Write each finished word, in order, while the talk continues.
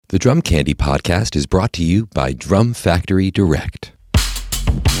The Drum Candy podcast is brought to you by Drum Factory Direct.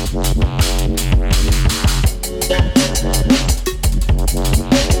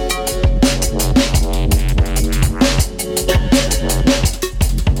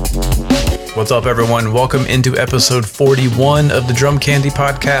 What's up, everyone? Welcome into episode 41 of the Drum Candy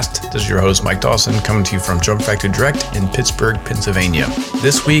podcast. This is your host, Mike Dawson, coming to you from Drum Factory Direct in Pittsburgh, Pennsylvania.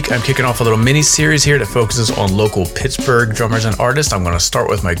 This week, I'm kicking off a little mini-series here that focuses on local Pittsburgh drummers and artists. I'm going to start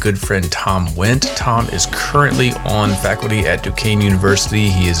with my good friend, Tom Wendt. Tom is currently on faculty at Duquesne University.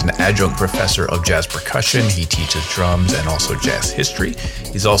 He is an adjunct professor of jazz percussion. He teaches drums and also jazz history.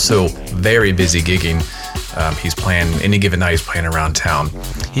 He's also very busy gigging. He's playing, any given night, he's playing around town.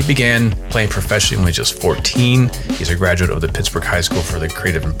 He began playing professionally when he was just 14. He's a graduate of the Pittsburgh High School for the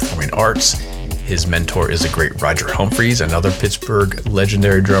Creative and Performing Arts. His mentor is the great Roger Humphreys, another Pittsburgh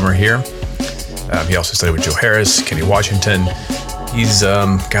legendary drummer here. He also studied with Joe Harris, Kenny Washington. He's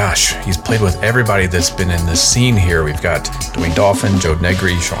played with everybody that's been in this scene here. We've got Dwayne Dauphin, Joe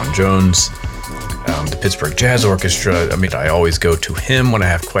Negri, Sean Jones, the Pittsburgh Jazz Orchestra. I mean, I always go to him when I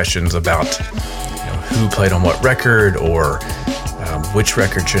have questions about who played on what record or which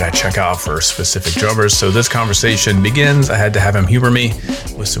record should I check out for specific drummers. So this conversation begins. I had to have him humor me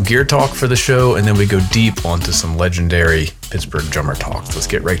with some gear talk for the show, and then we go deep onto some legendary Pittsburgh drummer talks. Let's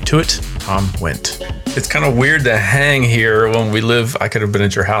get right to it. Tom Wendt. It's kind of weird to hang here when we live. I could have been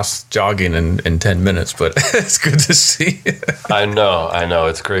at your house jogging in 10 minutes, but it's good to see you. I know.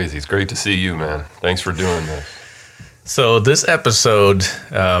 It's crazy. It's great to see you, man. Thanks for doing this. So this episode,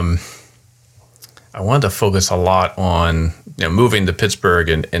 I wanted to focus a lot on moving to Pittsburgh,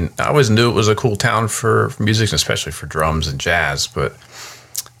 and I always knew it was a cool town for music, especially for drums and jazz. But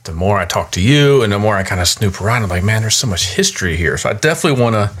the more I talk to you and the more I kind of snoop around, I'm like, man, there's so much history here. So I definitely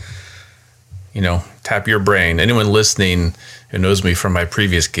want to, tap your brain. Anyone listening who knows me from my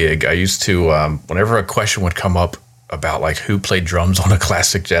previous gig, I used to, whenever a question would come up about like who played drums on a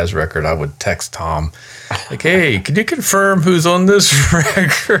classic jazz record, I would text Tom, like, hey, can you confirm who's on this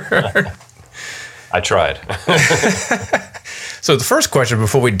record? I tried. So the first question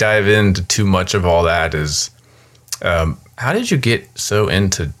before we dive into too much of all that is, how did you get so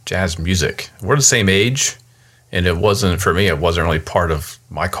into jazz music? We're the same age, and it wasn't really part of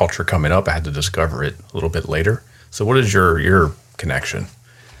my culture coming up. I had to discover it a little bit later. So what is your connection?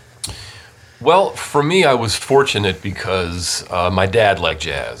 Well, for me, I was fortunate because my dad liked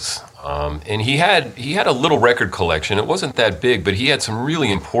jazz. And he had a little record collection. It wasn't that big, but he had some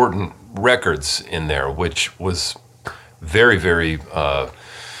really important records in there, which was very, very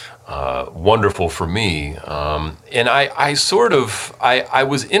wonderful for me. And I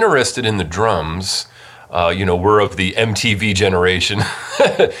was interested in the drums. We're of the MTV generation,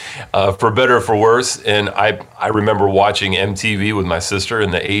 for better or for worse. And I remember watching MTV with my sister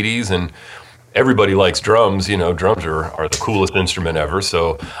in the 80s, and everybody likes drums. Drums are the coolest instrument ever.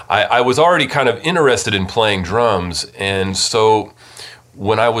 So I was already kind of interested in playing drums. And so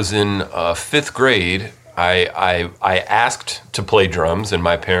when I was in fifth grade, I asked to play drums, and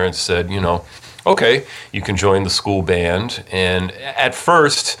my parents said, okay, you can join the school band. And at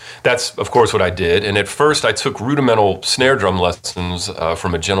first, that's of course what I did. And at first I took rudimental snare drum lessons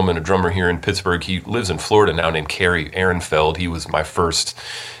from a gentleman, a drummer here in Pittsburgh. He lives in Florida now, named Kerry Ehrenfeld. He was my first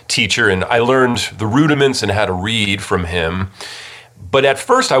teacher, and I learned the rudiments and how to read from him. But at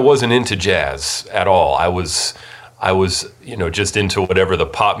first I wasn't into jazz at all. I was just into whatever the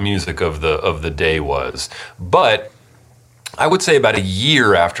pop music of the day was. But I would say about a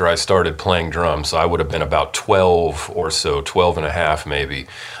year after I started playing drums, so I would have been about 12 or so, 12 and a half maybe,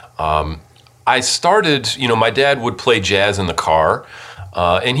 I started, my dad would play jazz in the car,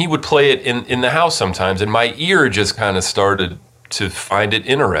 and he would play it in the house sometimes, and my ear just kind of started to find it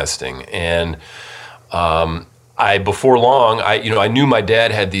interesting. And before long, I knew my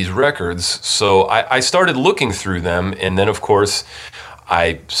dad had these records, so I started looking through them, and then of course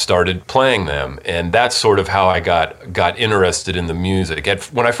I started playing them, and that's sort of how I got interested in the music.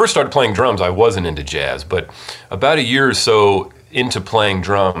 When I first started playing drums, I wasn't into jazz, but about a year or so into playing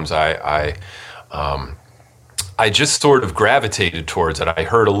drums, I just sort of gravitated towards it. I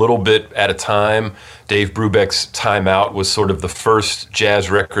heard a little bit at a time. Dave Brubeck's Time Out was sort of the first jazz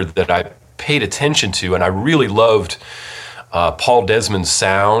record that I paid attention to, and I really loved Paul Desmond's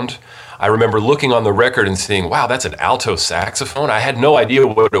sound. I remember looking on the record and seeing, wow, that's an alto saxophone. I had no idea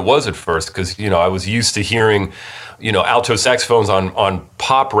what it was at first because, I was used to hearing, alto saxophones on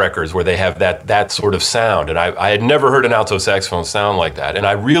pop records where they have that sort of sound. And I had never heard an alto saxophone sound like that. And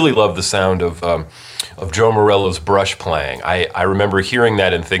I really loved the sound of Joe Morello's brush playing. I remember hearing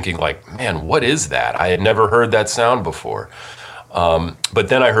that and thinking like, man, what is that? I had never heard that sound before. But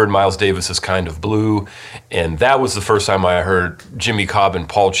then I heard Miles Davis's Kind of Blue, and that was the first time I heard Jimmy Cobb and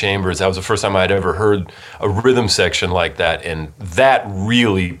Paul Chambers. That was the first time I'd ever heard a rhythm section like that, and that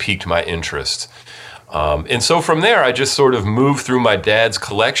really piqued my interest. And so from there, I just sort of moved through my dad's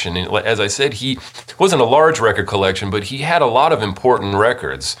collection. And as I said, he wasn't a large record collection, but he had a lot of important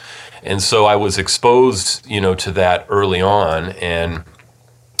records. And so I was exposed, to that early on, and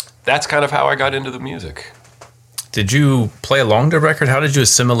that's kind of how I got into the music. Did you play along the record? How did you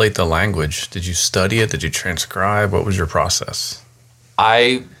assimilate the language? Did you study it? Did you transcribe? What was your process?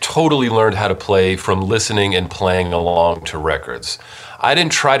 I totally learned how to play from listening and playing along to records. I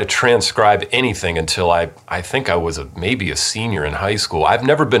didn't try to transcribe anything until I think I was maybe a senior in high school. I've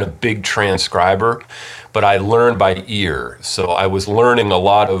never been a big transcriber, but I learned by ear. So I was learning a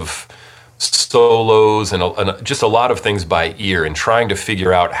lot of solos and just a lot of things by ear, and trying to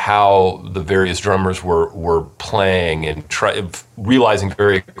figure out how the various drummers were playing, and realizing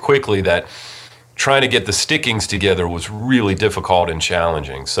very quickly that trying to get the stickings together was really difficult and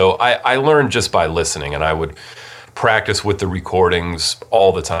challenging. So I learned just by listening, and I would practice with the recordings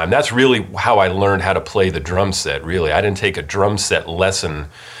all the time. That's really how I learned how to play the drum set, really. I didn't take a drum set lesson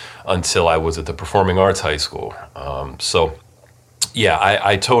until I was at the Performing Arts High School. I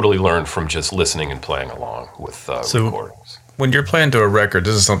totally learned from just listening and playing along with recordings. When you're playing to a record,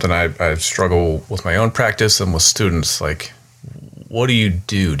 this is something I struggle with my own practice and with students. Like, what do you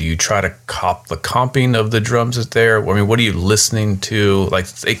do? Do you try to cop the comping of the drums that's there? I mean, what are you listening to? Like,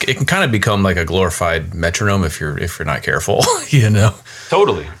 it can kind of become like a glorified metronome if you're not careful,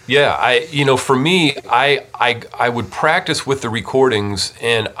 Totally. Yeah. For me, I would practice with the recordings,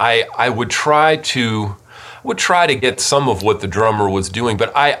 and I would try to get some of what the drummer was doing,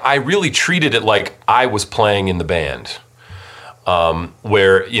 but I really treated it like I was playing in the band.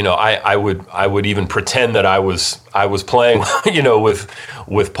 Where I would even pretend that I was playing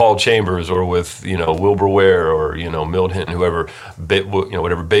with Paul Chambers, or with Wilbur Ware, or Milt Hinton, whoever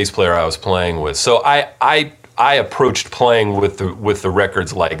whatever bass player I was playing with. So I approached playing with the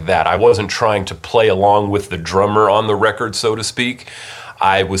records like that. I wasn't trying to play along with the drummer on the record, so to speak.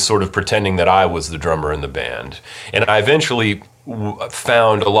 I was sort of pretending that I was the drummer in the band, and I eventually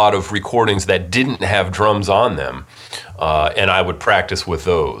found a lot of recordings that didn't have drums on them, and I would practice with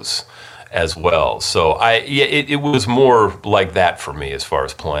those as well. So it was more like that for me as far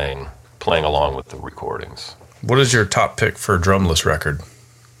as playing along with the recordings. What is your top pick for a drumless record?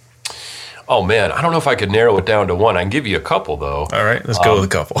 Oh man, I don't know if I could narrow it down to one. I can give you a couple though. All right, let's go with a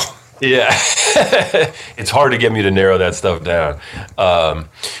couple. Yeah, it's hard to get me to narrow that stuff down.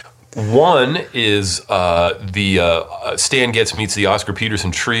 One is the Stan Getz meets the Oscar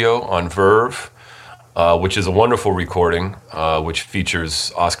Peterson Trio on Verve, which is a wonderful recording, which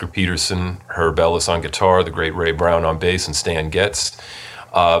features Oscar Peterson, Herb Ellis on guitar, the great Ray Brown on bass, and Stan Getz.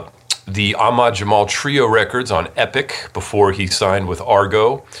 The Ahmad Jamal Trio records on Epic before he signed with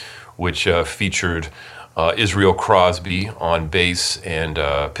Argo, which featured Israel Crosby on bass and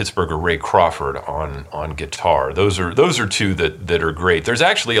Pittsburgher Ray Crawford on guitar. Those are two that are great. There's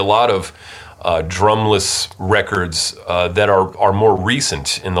actually a lot of drumless records that are more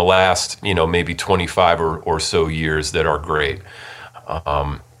recent in the last maybe 25 or so years that are great.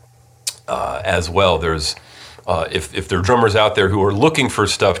 As well, there's if there are drummers out there who are looking for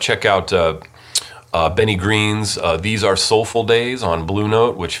stuff, check out Benny Green's These Are Soulful Days on Blue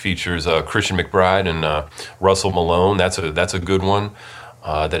Note, which features Christian McBride and Russell Malone. That's a good one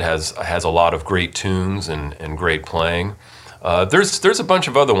that has a lot of great tunes and great playing. There's a bunch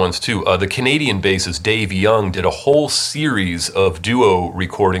of other ones too. The Canadian bassist Dave Young did a whole series of duo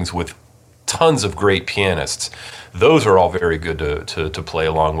recordings with tons of great pianists. Those are all very good to play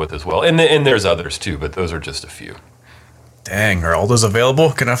along with as well. And there's others too, but those are just a few. Dang, are all those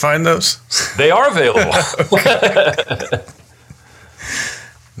available? Can I find those? They are available.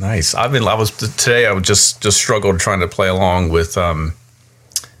 Nice. Today I just struggled trying to play along with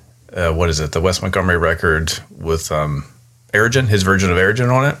what is it? The Wes Montgomery record with Aerogen, his version of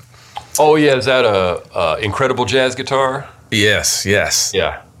Aerogen on it. Oh yeah, is that a incredible jazz guitar? Yes.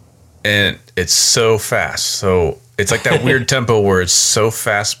 Yeah. And it's so fast. So it's like that weird tempo where it's so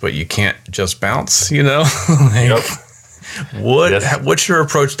fast, but you can't just bounce, Yep. What's your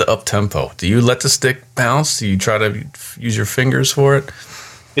approach to up tempo? Do you let the stick bounce? Do you try to use your fingers for it?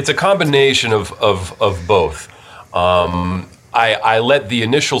 It's a combination of both. I let the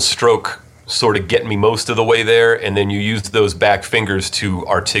initial stroke sort of get me most of the way there, and then you use those back fingers to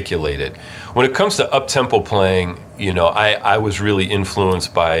articulate it. When it comes to up tempo playing, I was really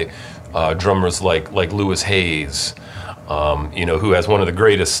influenced by drummers like Louis Hayes. who has one of the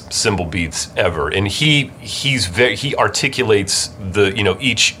greatest cymbal beats ever, and he articulates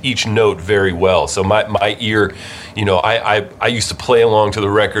each note very well. So my ear, I used to play along to the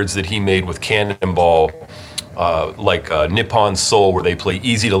records that he made with Cannonball, like Nippon Soul, where they play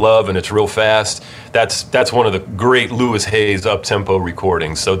Easy to Love and it's real fast. That's one of the great Louis Hayes up-tempo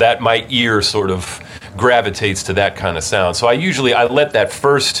recordings. So that my ear sort of gravitates to that kind of sound. So I let that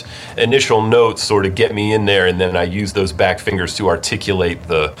first initial note sort of get me in there, and then I use those back fingers to articulate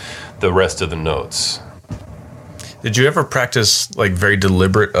the rest of the notes. Did you ever practice like very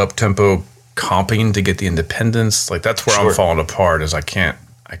deliberate up-tempo comping to get the independence? Like that's where Sure. I'm falling apart, is I can't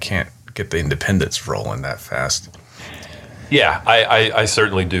get the independence rolling that fast. Yeah, I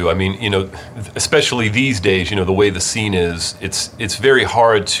certainly do. I mean, especially these days, the way the scene is, it's very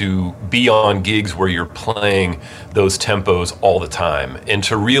hard to be on gigs where you're playing those tempos all the time. And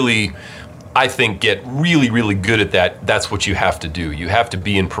to really, I think, get really, really good at that, that's what you have to do. You have to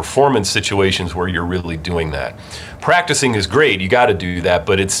be in performance situations where you're really doing that. Practicing is great, you got to do that,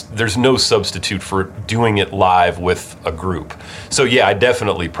 but there's no substitute for doing it live with a group. So yeah, I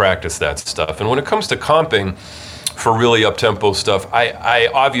definitely practice that stuff. And when it comes to comping, for really up-tempo stuff, I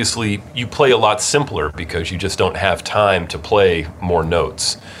obviously, you play a lot simpler because you just don't have time to play more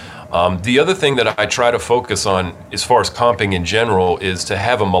notes. The other thing that I try to focus on as far as comping in general is to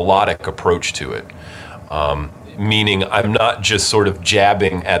have a melodic approach to it. Meaning I'm not just sort of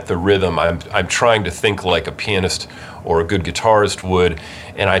jabbing at the rhythm, I'm trying to think like a pianist or a good guitarist would,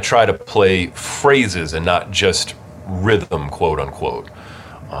 and I try to play phrases and not just rhythm, quote unquote.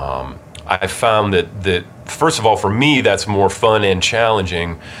 I found that first of all, for me, that's more fun and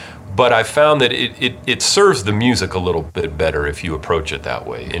challenging, but I found that it serves the music a little bit better if you approach it that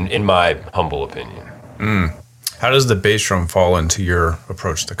way, in my humble opinion. How does the bass drum fall into your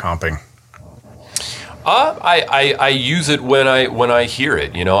approach to comping? I use it when I hear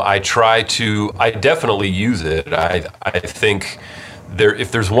it. I definitely use it. I think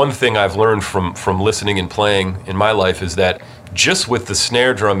if there's one thing I've learned from listening and playing in my life is that just with the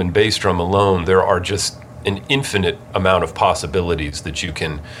snare drum and bass drum alone, there are just an infinite amount of possibilities that you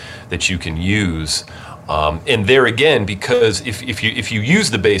can use. And there again, because if you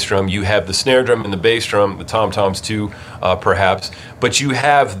use the bass drum, you have the snare drum and the bass drum, the tom-toms too, perhaps, but you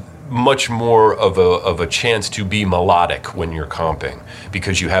have much more of a chance to be melodic when you're comping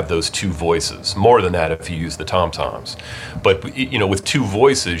because you have those two voices. More than that if you use the tom-toms. But with two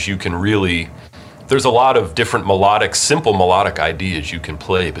voices, you can really, there's a lot of different simple melodic ideas you can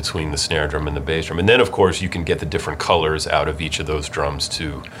play between the snare drum and the bass drum. And then of course you can get the different colors out of each of those drums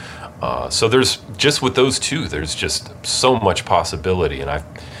too. So there's just with those two, there's just so much possibility. And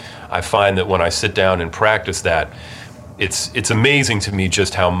I find that when I sit down and practice that, it's amazing to me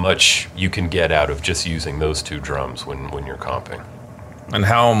just how much you can get out of just using those two drums when you're comping. And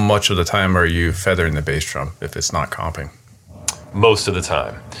how much of the time are you feathering the bass drum if it's not comping? Most of the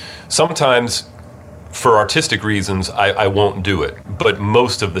time. Sometimes, for artistic reasons, I won't do it, but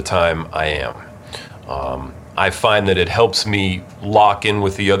most of the time I am. I find that it helps me lock in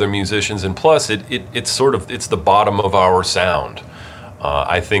with the other musicians, and plus it's the bottom of our sound.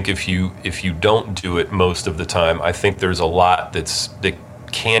 I think if you don't do it most of the time, I think there's a lot that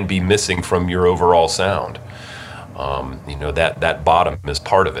can be missing from your overall sound. That bottom is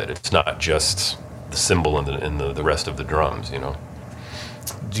part of it. It's not just the cymbal and the rest of the drums.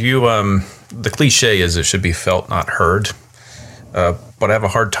 Do you the cliche is it should be felt, not heard, but I have a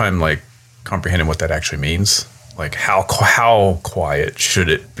hard time comprehending what that actually means. Like how quiet should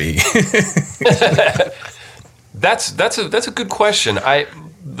it be? That's a good question.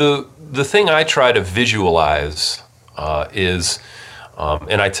 The thing I try to visualize is,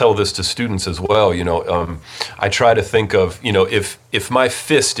 and I tell this to students as well. I try to think of if my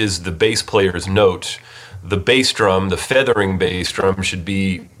fist is the bass player's note, the bass drum, the feathering bass drum should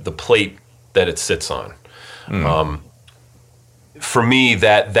be the plate that it sits on. For me,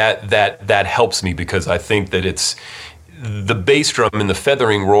 that helps me because I think that it's the bass drum in the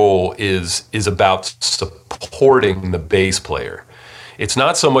feathering role is about supporting the bass player. It's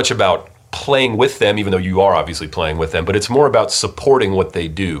not so much about playing with them, even though you are obviously playing with them, but it's more about supporting what they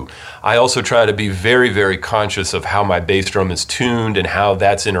do. I also try to be very, very conscious of how my bass drum is tuned and how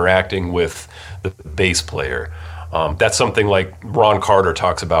that's interacting with the bass player. That's something like Ron Carter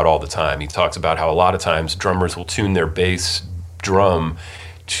talks about all the time. He talks about how a lot of times drummers will tune their bass drum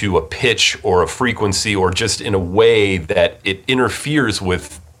to a pitch or a frequency or just in a way that it interferes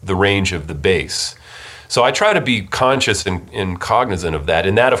with the range of the bass. So I try to be conscious and cognizant of that.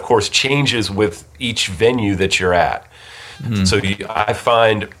 And that, of course, changes with each venue that you're at. So I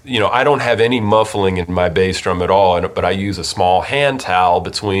find, I don't have any muffling in my bass drum at all, but I use a small hand towel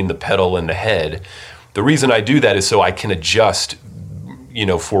between the pedal and the head. The reason I do that is so I can adjust,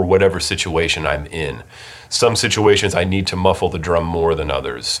 for whatever situation I'm in. Some situations I need to muffle the drum more than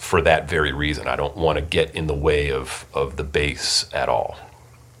others for that very reason. I don't want to get in the way of the bass at all.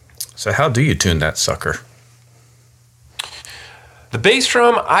 So how do you tune that sucker? The bass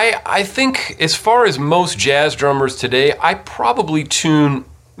drum, I think as far as most jazz drummers today, I probably tune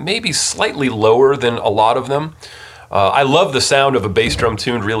maybe slightly lower than a lot of them. I love the sound of a bass drum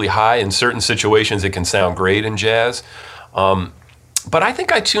tuned really high. In certain situations, it can sound great in jazz. But I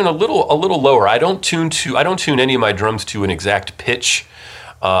think I tune a little lower. I don't tune any of my drums to an exact pitch.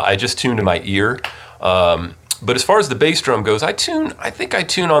 I just tune to my ear. But as far as the bass drum goes, I think I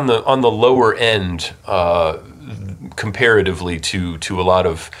tune on the lower end comparatively to a lot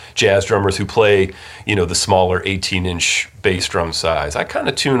of jazz drummers who play, the smaller 18-inch bass drum size. I kind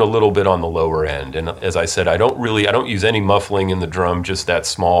of tune a little bit on the lower end, and as I said, I don't use any muffling in the drum, just that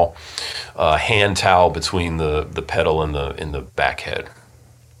small hand towel between the pedal and the back head.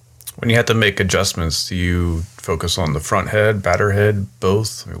 When you have to make adjustments, do you focus on the front head, batter head,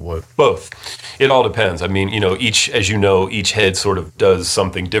 both, or what? Both. It all depends. I mean, each head sort of does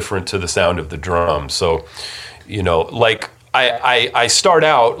something different to the sound of the drum. So, like I start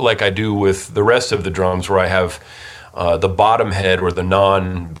out like I do with the rest of the drums, where I have the bottom head or the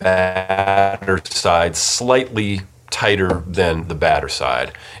non-batter side slightly tighter than the batter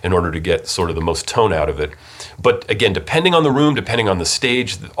side in order to get sort of the most tone out of it. But again, depending on the room, depending on the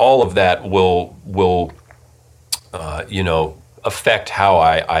stage, all of that will affect how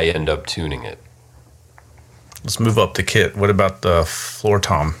I end up tuning it. Let's move up to kit. What about the floor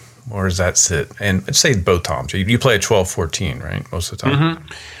tom? Where does that sit? And I'd say both toms. You play a 12-14, right? Most of the time. Mm-hmm.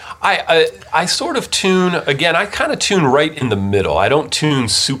 I sort of tune, again, I kind of tune right in the middle. I don't tune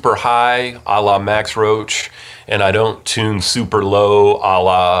super high a la Max Roach, and I don't tune super low a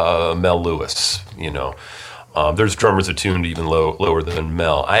la Mel Lewis, There's drummers that tuned even lower than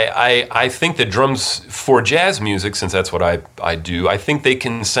Mel. I think that drums for jazz music, since that's what I do, I think they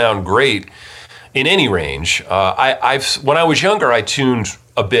can sound great in any range. When I was younger, I tuned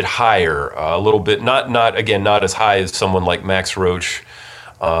a bit higher, a little bit, not as high as someone like Max Roach,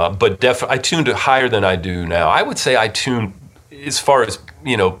 but I tuned it higher than I do now. I would say I tune, as far as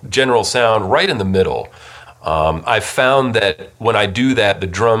general sound, right in the middle. I've found that when I do that, the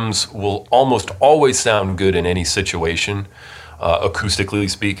drums will almost always sound good in any situation, acoustically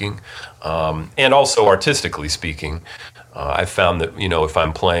speaking, and also artistically speaking. I've found that, if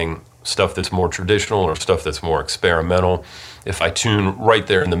I'm playing stuff that's more traditional or stuff that's more experimental, if I tune right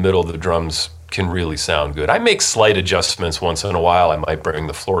there in the middle, the drums can really sound good. I make slight adjustments once in a while. I might bring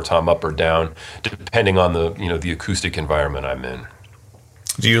the floor tom up or down, depending on the acoustic environment I'm in.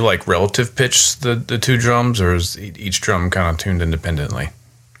 Do you relative pitch the two drums, or is each drum kind of tuned independently?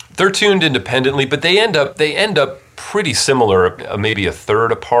 They're tuned independently, but they end up pretty similar, maybe a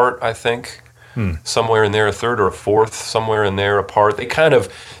third apart, I think. Somewhere in there, a third or a fourth, somewhere in there apart.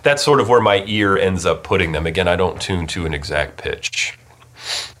 That's sort of where my ear ends up putting them. Again, I don't tune to an exact pitch.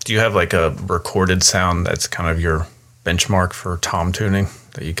 Do you have a recorded sound that's kind of your benchmark for tom tuning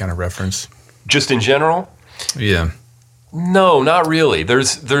that you kind of reference? Just in general? Yeah. No, not really.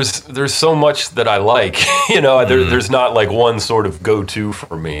 There's so much that I like. There's not one sort of go-to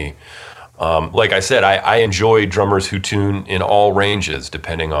for me. Like I said, I enjoy drummers who tune in all ranges,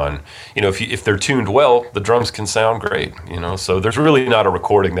 depending on, if they're tuned well, the drums can sound great, So there's really not a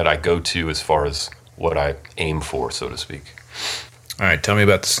recording that I go to as far as what I aim for, so to speak. All right, tell me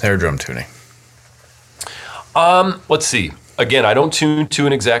about the snare drum tuning. Let's see. Again, I don't tune to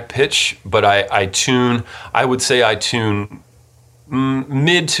an exact pitch, but I would say I tune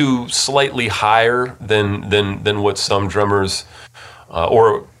mid to slightly higher than what some drummers,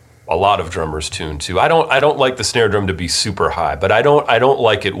 or a lot of drummers tune to. I don't like the snare drum to be super high, but I don't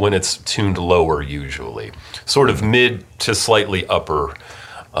like it when it's tuned lower usually. Sort of mid to slightly upper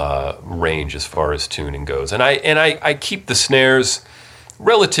range as far as tuning goes. And I keep the snares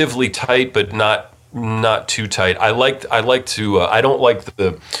relatively tight, but not too tight. I don't like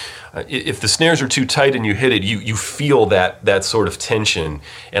if the snares are too tight and you hit it, you feel that sort of tension,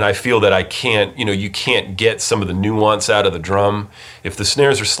 and I feel that you can't get some of the nuance out of the drum. If the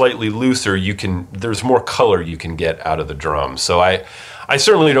snares are slightly looser, there's more color you can get out of the drum. So I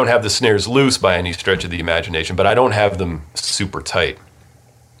certainly don't have the snares loose by any stretch of the imagination, but I don't have them super tight.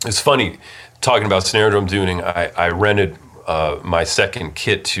 It's funny, talking about snare drum tuning, I rented my second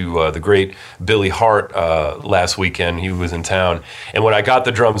kit to the great Billy Hart last weekend. He was in town. And when I got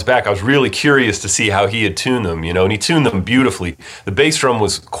the drums back, I was really curious to see how he had tuned them, and he tuned them beautifully. The bass drum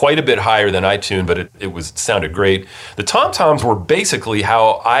was quite a bit higher than I tuned, but it sounded great. The tom-toms were basically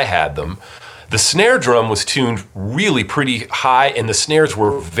how I had them. The snare drum was tuned really pretty high, and the snares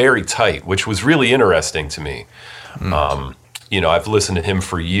were very tight, which was really interesting to me. I've listened to him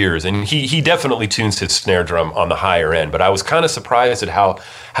for years, and he definitely tunes his snare drum on the higher end, but I was kind of surprised at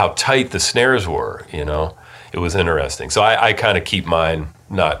how tight the snares were, It was interesting. So I kind of keep mine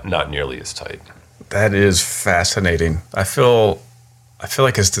not nearly as tight. That is fascinating. I feel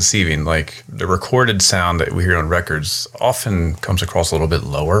like it's deceiving. Like, the recorded sound that we hear on records often comes across a little bit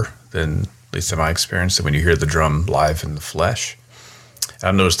lower than, at least in my experience, than when you hear the drum live in the flesh. And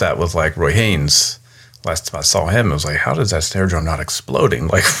I've noticed that with, like, Roy Haynes. Last time I saw him, I was like, how does that snare drum not exploding?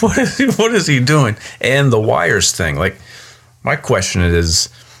 Like, what is he doing? And the wires thing. Like, my question is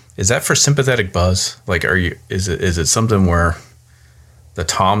that for sympathetic buzz? Like, is it something where the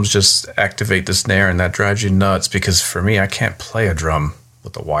toms just activate the snare and that drives you nuts? Because for me, I can't play a drum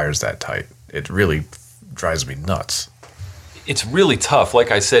with the wires that tight. It really drives me nuts. It's really tough.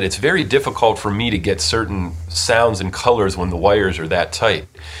 Like I said, it's very difficult for me to get certain sounds and colors when the wires are that tight.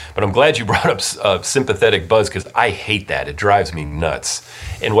 But I'm glad you brought up sympathetic buzz, because I hate that. It drives me nuts.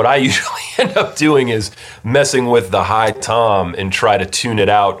 And what I usually end up doing is messing with the high tom and try to tune it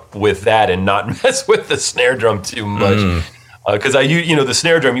out with that and not mess with the snare drum too much. Because the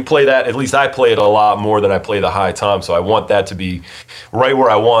snare drum, you play that, at least I play it a lot more than I play the high tom. So I want that to be right where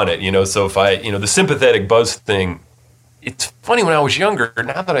I want it, So if the sympathetic buzz thing, it's funny, when I was younger,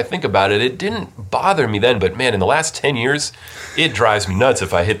 now that I think about it, it didn't bother me then, but man, in the last 10 years, it drives me nuts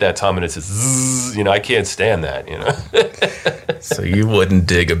if I hit that tom and it says zzz, I can't stand that, So you wouldn't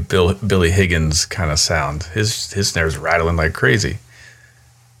dig a Billy Higgins kind of sound. His snare's rattling like crazy.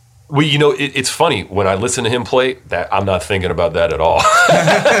 Well, it's funny, when I listen to him play, that I'm not thinking about that at all.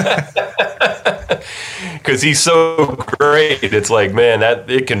 Because he's so great. It's like, man, that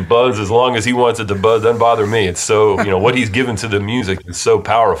it can buzz as long as he wants it to buzz. Doesn't bother me. It's so, what he's given to the music is so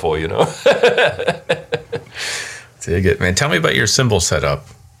powerful, Dig it, man. Tell me about your cymbal setup.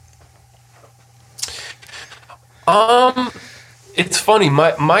 It's funny.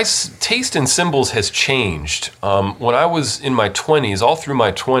 My taste in cymbals has changed. When I was in my 20s, all through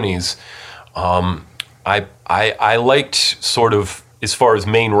my 20s, I liked sort of, as far as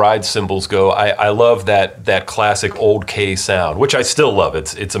main ride cymbals go, I love that classic old K sound, which I still love.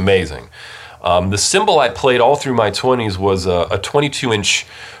 It's amazing. The cymbal I played all through my 20s was a 22-inch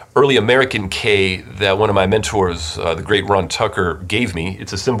early American K that one of my mentors, the great Ron Tucker, gave me.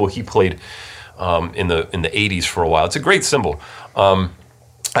 It's a cymbal he played in the 80s for a while. It's a great cymbal.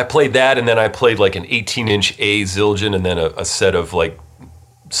 I played that, and then I played like an 18-inch A Zildjian, and then a set of like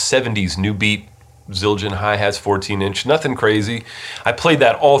 70s New Beat Zildjian hi-hats, 14-inch, nothing crazy. I played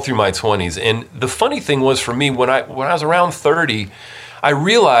that all through my 20s. And the funny thing was, for me, when I was around 30, I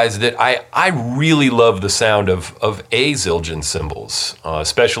realized that I really love the sound of A Zildjian cymbals,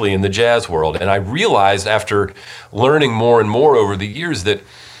 especially in the jazz world. And I realized, after learning more and more over the years, that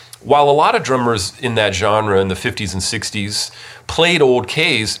while a lot of drummers in that genre in the 50s and 60s played old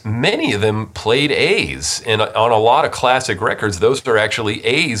Ks, many of them played As. And on a lot of classic records, those are actually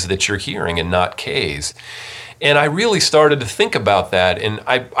As that you're hearing and not Ks. And I really started to think about that, and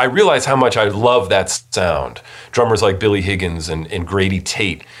I realized how much I love that sound. Drummers like Billy Higgins and Grady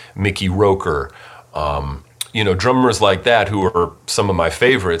Tate, Mickey Roker, drummers like that, who are some of my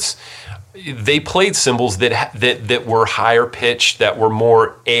favorites. They played cymbals that were higher pitched, that were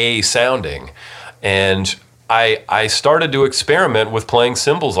more A sounding. And I started to experiment with playing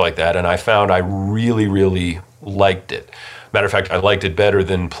cymbals like that, and I found I really, really liked it. Matter of fact, I liked it better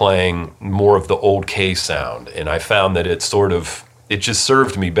than playing more of the old K sound, and I found that it just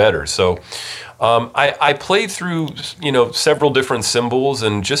served me better. So I played through several different cymbals,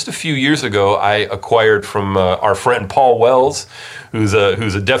 and just a few years ago I acquired from our friend Paul Wells, who's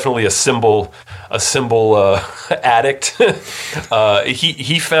definitely a cymbal addict.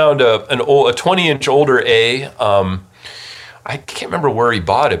 He found a 20-inch older A. I can't remember where he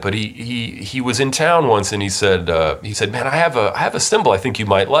bought it, but he was in town once, and he said, man, I have a cymbal I think you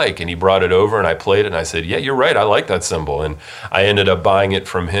might like. And he brought it over, and I played it, and I said, yeah, you're right, I like that cymbal. And I ended up buying it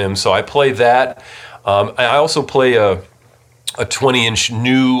from him. So I play that. I also play a 20-inch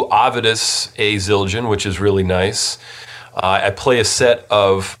new Avidus A Zildjian, which is really nice. I play a set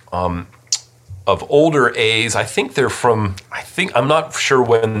of older A's. I'm not sure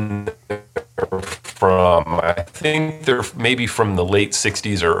when they're from. I think they're maybe from the late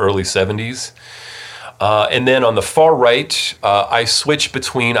 60s or early 70s. And then on the far right, I switch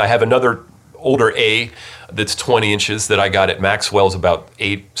between, I have another older A that's 20 inches that I got at Maxwell's about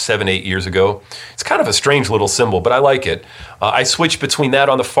 7, 8 years ago. It's kind of a strange little cymbal, but I like it. I switched between that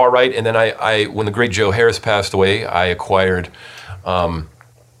on the far right, and then I when the great Joe Harris passed away, I acquired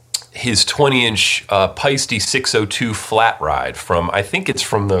his 20-inch Paiste 602 flat ride from, I think it's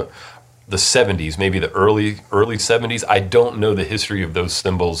from the 70s, maybe the early 70s. I don't know the history of those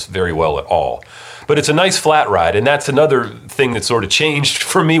cymbals very well at all. But it's a nice flat ride, and that's another thing that sort of changed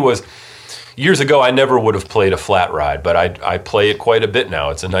for me was years ago I never would have played a flat ride, but I play it quite a bit now.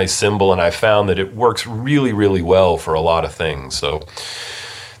 It's a nice cymbal, and I found that it works really, really well for a lot of things. So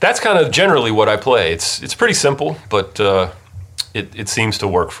that's kind of generally what I play. It's pretty simple, but it seems to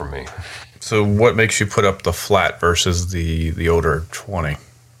work for me. So what makes you put up the flat versus the older 20?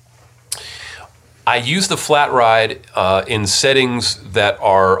 I use the flat ride in settings that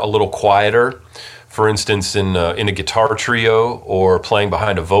are a little quieter. For instance, in a guitar trio or playing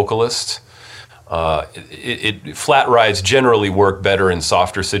behind a vocalist. Flat rides generally work better in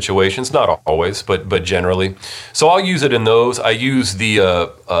softer situations, not always, but generally. So I'll use it in those. I use the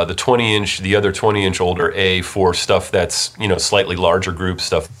 20-inch, the other 20-inch older A for stuff that's slightly larger group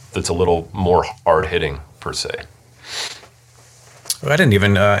stuff that's a little more hard hitting per se. I didn't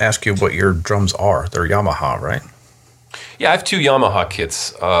even ask you what your drums are. They're Yamaha, right? Yeah, I have 2 Yamaha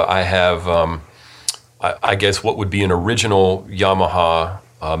kits. I have, I guess, what would be an original Yamaha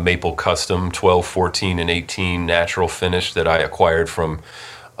Maple Custom 12, 14, and 18 natural finish that I acquired from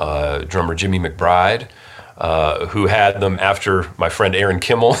drummer Jimmy McBride, who had them after my friend Aaron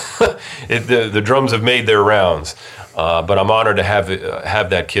Kimmel. The drums have made their rounds, but I'm honored to have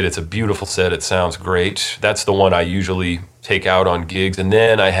that kit. It's a beautiful set. It sounds great. That's the one I usually take out on gigs. And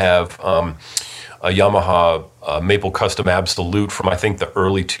then I have a Yamaha Maple Custom Absolute from I think the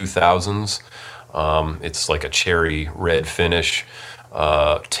early 2000s. It's like a cherry red finish.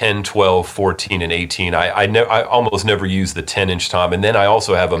 10, 12, 14, and 18. I almost never use the 10-inch tom. And then I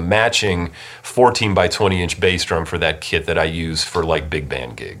also have a matching 14 by 20-inch bass drum for that kit that I use for like big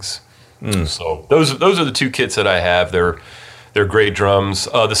band gigs. So those are the 2 kits that I have. They're great drums.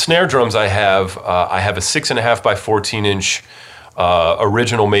 The snare drums I have a 6.5 by 14-inch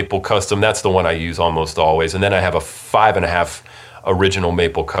original Maple Custom. That's the one I use almost always. And then I have a 5.5 original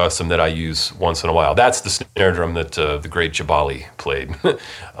Maple Custom that I use once in a while. That's the snare drum that the great Jabali played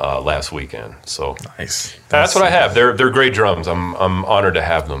last weekend. So nice. That's what I have. They're great drums. I'm honored to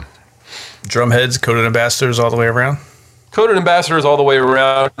have them. Drum heads, coated ambassadors all the way around? Coated ambassadors all the way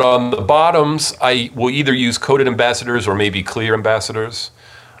around. On the bottoms, I will either use coated ambassadors or maybe clear ambassadors,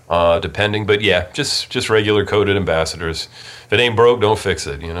 depending. But yeah, just regular coated ambassadors. If it ain't broke, don't fix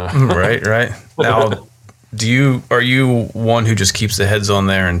it. Right. Now, are you one who just keeps the heads on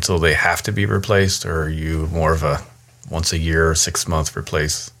there until they have to be replaced, or are you more of a once a year or 6 months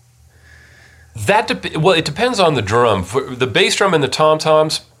replace? It depends on the drum. For the bass drum and the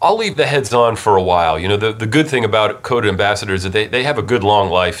tom-toms, I'll leave the heads on for a while. The good thing about coated ambassadors is that they have a good long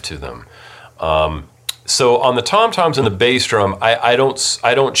life to them. So on the tom-toms and the bass drum, I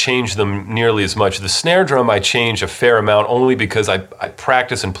don't change them nearly as much. The snare drum I change a fair amount only because I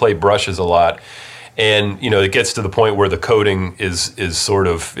practice and play brushes a lot. And, it gets to the point where the coating is sort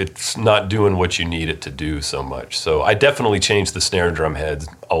of, it's not doing what you need it to do so much. So I definitely change the snare drum heads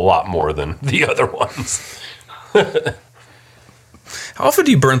a lot more than the other ones. How often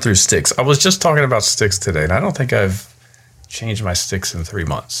do you burn through sticks? I was just talking about sticks today, and I don't think I've changed my sticks in 3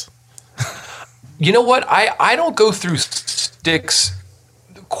 months. You know what? I don't go through sticks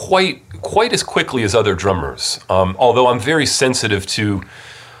quite as quickly as other drummers, although I'm very sensitive to,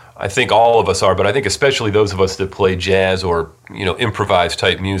 I think all of us are, but I think especially those of us that play jazz or improvised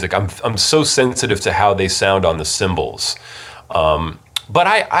type music, I'm so sensitive to how they sound on the cymbals. But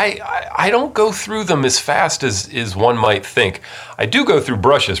I don't go through them as fast as one might think. I do go through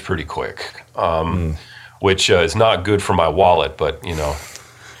brushes pretty quick, which is not good for my wallet, but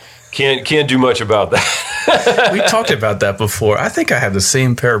can't do much about that. We talked about that before. I think I have the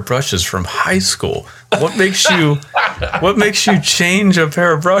same pair of brushes from high school. What makes you change a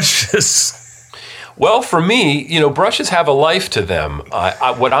pair of brushes? Well, for me, brushes have a life to them.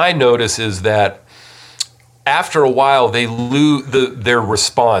 What I notice is that after a while, they lose their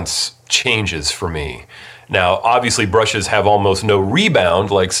response changes for me. Now, obviously, brushes have almost no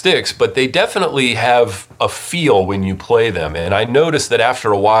rebound like sticks, but they definitely have a feel when you play them. And I notice that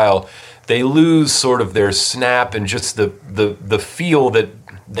after a while, they lose sort of their snap and just the feel that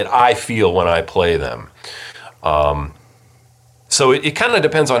I feel when I play them. So it kind of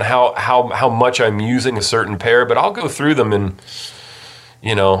depends on how much I'm using a certain pair, but I'll go through them and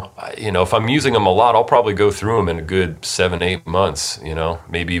if I'm using them a lot, I'll probably go through them in a good 7-8 months,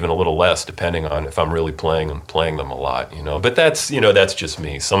 maybe even a little less, depending on if I'm really playing them a lot, But that's just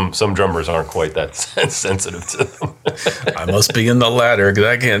me. Some drummers aren't quite that sensitive to them. I must be in the latter because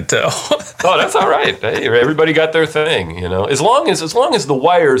I can't tell. Oh, that's all right. Hey, everybody got their thing, As long as the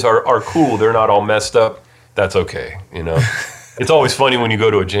wires are cool, they're not all messed up. That's okay, It's always funny when you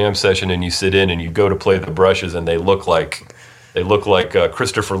go to a jam session and you sit in and you go to play the brushes and they look like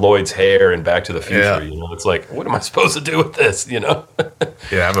Christopher Lloyd's hair in Back to the Future. Yeah. It's like, what am I supposed to do with this? Yeah,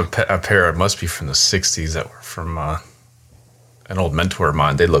 I have a pair. It must be from the '60s that were from an old mentor of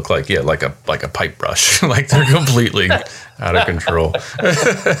mine. They look like a pipe brush, like they're completely out of control.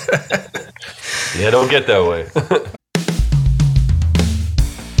 Yeah, don't get that way.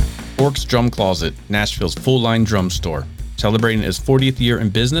 Forks Drum Closet, Nashville's full-line drum store. Celebrating its 40th year in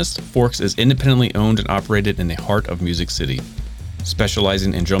business, Forks is independently owned and operated in the heart of Music City.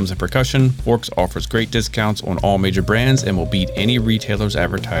 Specializing in drums and percussion, Forks offers great discounts on all major brands and will beat any retailer's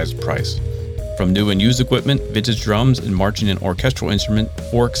advertised price. From new and used equipment, vintage drums, and marching and orchestral instrument,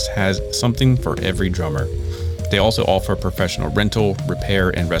 Forks has something for every drummer. They also offer professional rental,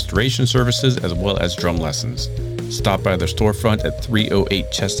 repair, and restoration services, as well as drum lessons. Stop by their storefront at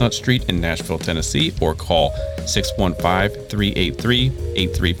 308 Chestnut Street in Nashville, Tennessee, or call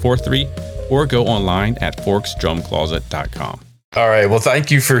 615-383-8343, or go online at forksdrumcloset.com. All right. Well,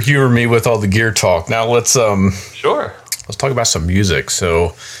 thank you for humoring me with all the gear talk. Now let's Sure. Let's talk about some music.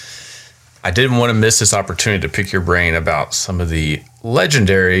 So I didn't want to miss this opportunity to pick your brain about some of the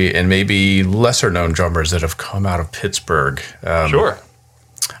legendary and maybe lesser known drummers that have come out of Pittsburgh. Sure.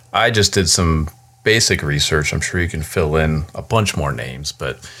 I just did some basic research. I'm sure you can fill in a bunch more names,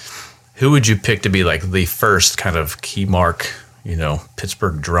 but who would you pick to be like the first kind of key mark,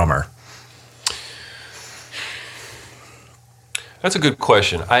 Pittsburgh drummer? That's a good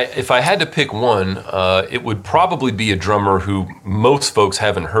question. If I had to pick one, it would probably be a drummer who most folks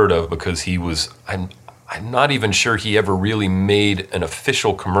haven't heard of because I'm not even sure he ever really made an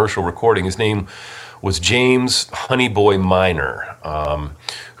official commercial recording. His name was James Honeyboy Minor,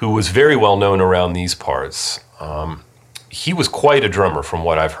 who was very well known around these parts. He was quite a drummer from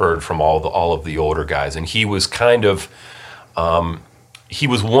what I've heard from all of the older guys, and he was he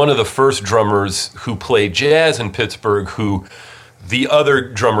was one of the first drummers who played jazz in Pittsburgh who the other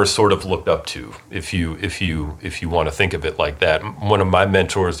drummers sort of looked up to, if you want to think of it like that. One of my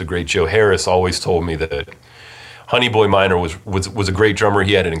mentors, the great Joe Harris, always told me that Honeyboy Minor was a great drummer.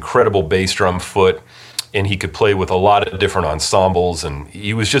 He had an incredible bass drum foot, and he could play with a lot of different ensembles, and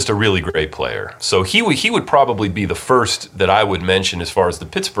he was just a really great player. So he would probably be the first that I would mention as far as the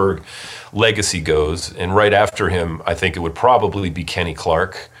Pittsburgh legacy goes. And right after him, I think it would probably be Kenny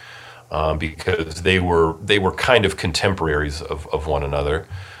Clark. Because they were kind of contemporaries of one another.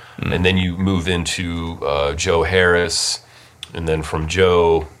 And then you move into Joe Harris, and then from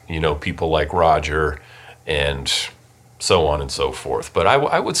Joe, people like Roger, and so on and so forth. But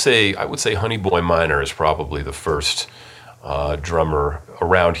I would say Honeyboy Minor is probably the first drummer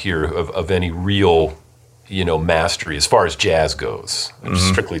around here of any real mastery as far as jazz goes. I'm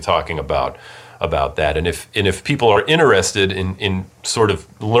strictly talking about that. And if people are interested in sort of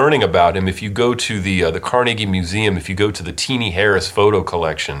learning about him, if you go to the Carnegie Museum, if you go to the Teenie Harris photo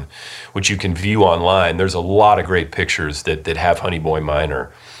collection, which you can view online, there's a lot of great pictures that have Honeyboy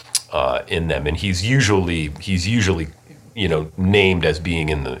Minor in them, and he's usually named as being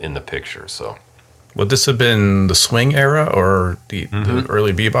in the picture. So, would this have been the swing era or the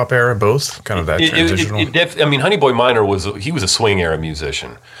early bebop era? Both, kind of that transitional. Honeyboy Minor was a swing era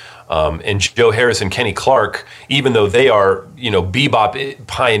musician. And Joe Harris and Kenny Clark, even though they are, bebop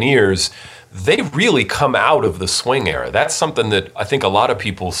pioneers, they really come out of the swing era. That's something that I think a lot of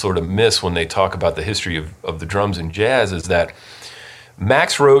people sort of miss when they talk about the history of the drums and jazz, is that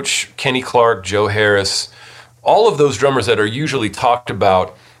Max Roach, Kenny Clark, Joe Harris, all of those drummers that are usually talked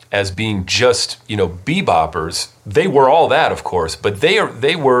about as being just, beboppers, they were all that, of course, but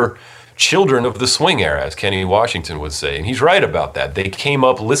they were children of the swing era, as Kenny Washington would say. And he's right about that. They came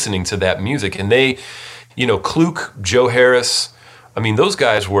up listening to that music, and they, Kluk, Joe Harris, those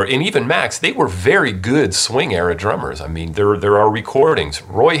guys were, and even Max, they were very good swing era drummers. There are recordings.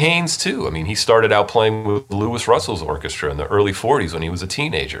 Roy Haynes, too. He started out playing with Louis Russell's orchestra in the early 40s when he was a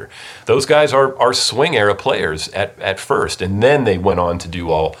teenager. Those guys are swing era players at first, and then they went on to do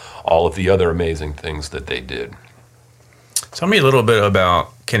all of the other amazing things that they did. Tell me a little bit about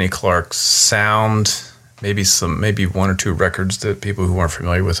Kenny Clark's sound, maybe one or two records that people who aren't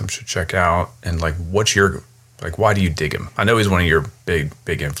familiar with him should check out, and why do you dig him? I know he's one of your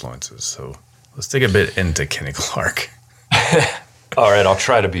big influences, so let's dig a bit into Kenny Clark. All right, I'll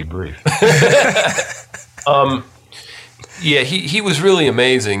try to be brief. Yeah, he was really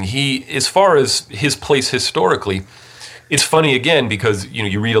amazing. As far as his place historically, it's funny again because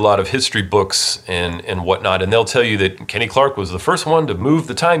you read a lot of history books and whatnot, and they'll tell you that Kenny Clarke was the first one to move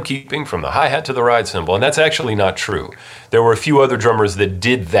the timekeeping from the hi-hat to the ride cymbal, and that's actually not true. There were a few other drummers that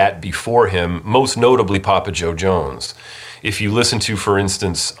did that before him, most notably Papa Joe Jones. If you listen to, for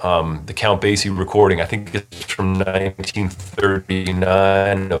instance, the Count Basie recording, I think it's from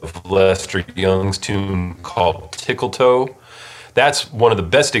 1939 of Lester Young's tune called Tickle Toe. That's one of the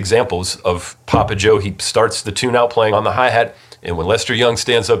best examples of Papa Joe. He starts the tune out playing on the hi-hat, and when Lester Young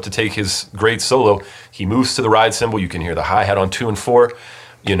stands up to take his great solo, he moves to the ride cymbal. You can hear the hi-hat on 2 and 4,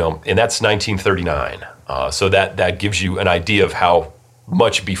 and that's 1939. So that gives you an idea of how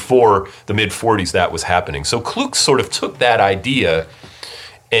much before the mid-40s that was happening. So Kluk sort of took that idea,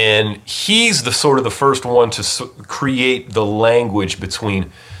 and he's the first one to create the language between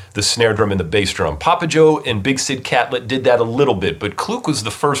the snare drum and the bass drum. Papa Joe and Big Sid Catlett did that a little bit, but Kluk was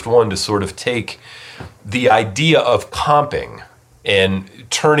the first one to sort of take the idea of comping and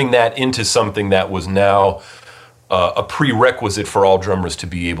turning that into something that was now a prerequisite for all drummers to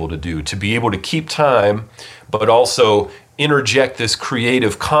be able to do, to be able to keep time, but also interject this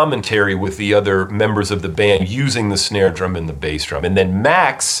creative commentary with the other members of the band using the snare drum and the bass drum. And then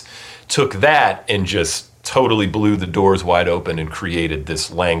Max took that and just totally blew the doors wide open and created this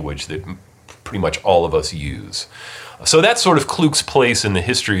language that pretty much all of us use. So that's sort of Kluk's place in the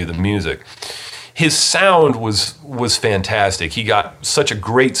history of the music. His sound was fantastic. He got such a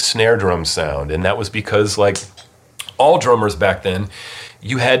great snare drum sound, and that was because, like all drummers back then,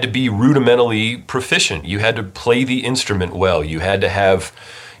 you had to be rudimentally proficient. You had to play the instrument well. You had to have,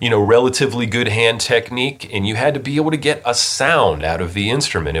 relatively good hand technique, and you had to be able to get a sound out of the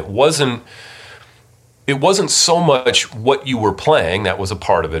instrument. It wasn't so much what you were playing, that was a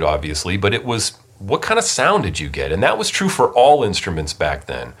part of it, obviously, but it was what kind of sound did you get? And that was true for all instruments back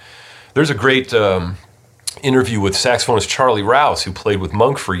then. There's a great interview with saxophonist Charlie Rouse, who played with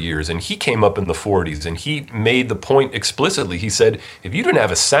Monk for years, and he came up in the 40s, and he made the point explicitly. He said, if you didn't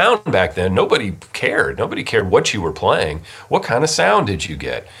have a sound back then, nobody cared. Nobody cared what you were playing. What kind of sound did you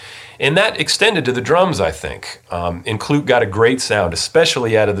get? And that extended to the drums, I think. And Kluk got a great sound,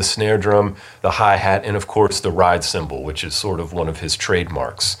 especially out of the snare drum, the hi-hat, and of course the ride cymbal, which is sort of one of his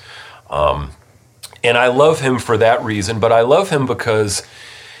trademarks. And I love him for that reason, but I love him because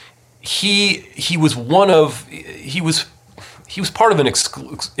he was part of an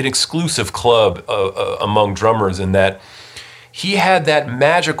exclusive club among drummers, in that he had that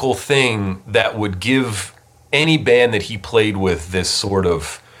magical thing that would give any band that he played with this sort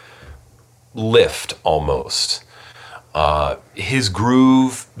of lift almost. His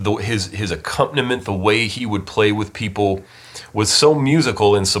groove, his accompaniment, the way he would play with people was so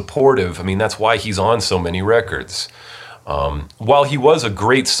musical and supportive. I mean, that's why he's on so many records. While he was a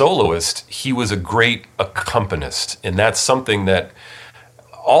great soloist, he was a great accompanist, and that's something that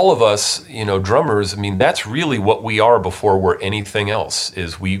all of us, drummers, I mean, that's really what we are before we're anything else,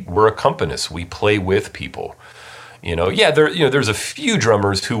 is we're accompanists. We play with people. There's a few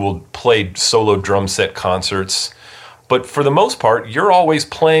drummers who will play solo drum set concerts, but for the most part, you're always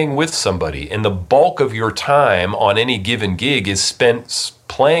playing with somebody, and the bulk of your time on any given gig is spent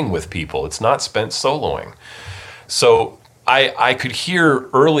playing with people. It's not spent soloing. So I could hear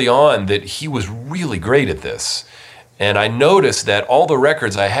early on that he was really great at this. And I noticed that all the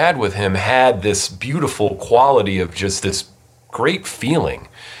records I had with him had this beautiful quality of just this great feeling.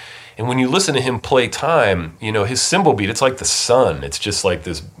 And when you listen to him play time, his cymbal beat, it's like the sun. It's just like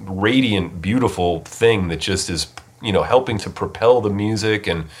this radiant, beautiful thing that just is, helping to propel the music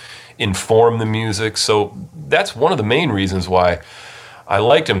and inform the music. So that's one of the main reasons why I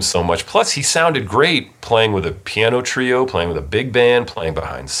liked him so much. Plus, he sounded great playing with a piano trio, playing with a big band, playing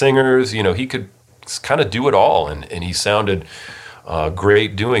behind singers. He could kind of do it all, and he sounded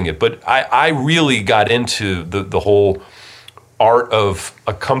great doing it. But I really got into the whole art of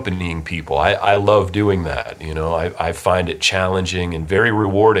accompanying people. I love doing that. I find it challenging and very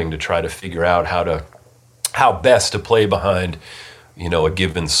rewarding to try to figure out how best to play behind, a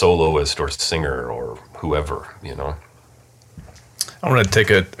given soloist or singer or whoever, I want to take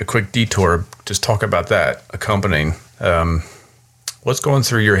a quick detour, just talk about that, accompanying. What's going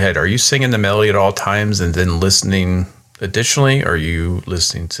through your head? Are you singing the melody at all times and then listening additionally? Are you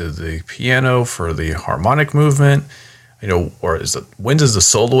listening to the piano for the harmonic movement? Or when does the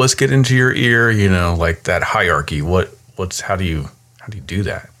soloist get into your ear? Like that hierarchy. How do you do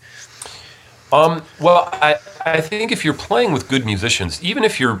that? Well, I think if you're playing with good musicians, even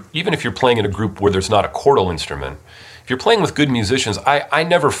if you're playing in a group where there's not a chordal instrument, if you're playing with good musicians, I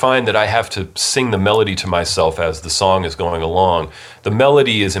never find that I have to sing the melody to myself as the song is going along. The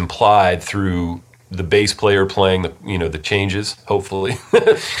melody is implied through the bass player playing the changes, hopefully,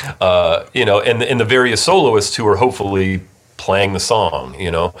 and the various soloists who are hopefully playing the song,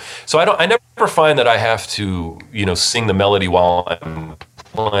 So I never find that I have to, sing the melody while I'm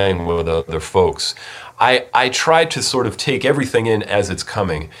playing with other folks. I try to sort of take everything in as it's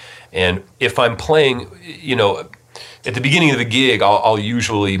coming, and if I'm playing, at the beginning of the gig, I'll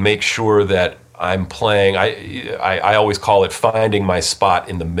usually make sure that I'm playing. I always call it finding my spot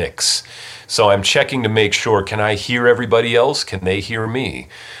in the mix. So I'm checking to make sure, can I hear everybody else? Can they hear me?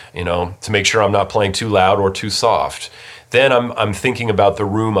 To make sure I'm not playing too loud or too soft. Then I'm thinking about the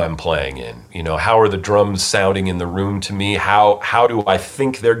room I'm playing in. How are the drums sounding in the room to me? How do I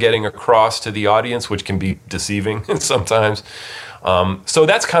think they're getting across to the audience, which can be deceiving sometimes. So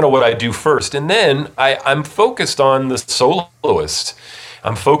that's kind of what I do first. And then I'm focused on the soloist.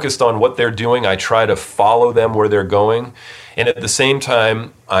 I'm focused on what they're doing. I try to follow them where they're going. And at the same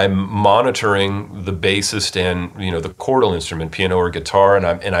time, I'm monitoring the bassist and the chordal instrument, piano or guitar,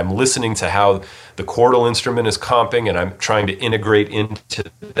 and I'm listening to how the chordal instrument is comping, and I'm trying to integrate into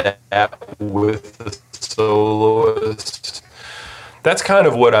that with the soloist. That's kind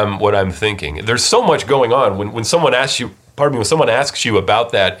of what I'm thinking. There's so much going on when someone asks you. When someone asks you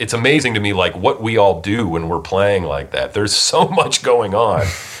about that, it's amazing to me, like what we all do when we're playing like that. There's so much going on,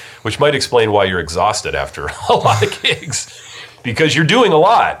 which might explain why you're exhausted after a lot of gigs, because you're doing a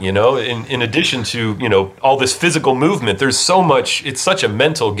lot, in addition to, all this physical movement. There's so much, it's such a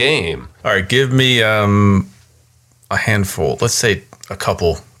mental game. All right, give me a handful, let's say a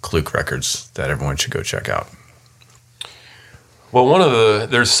couple Kluk records that everyone should go check out. Well,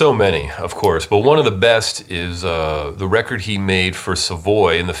 there's so many, of course, but one of the best is the record he made for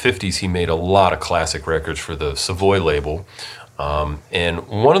Savoy. In the 50s, he made a lot of classic records for the Savoy label. And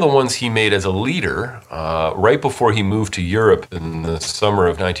one of the ones he made as a leader, right before he moved to Europe in the summer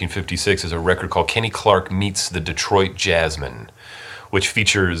of 1956, is a record called Kenny Clarke Meets the Detroit Jazzmen, which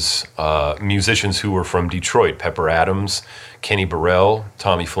features musicians who were from Detroit: Pepper Adams, Kenny Burrell,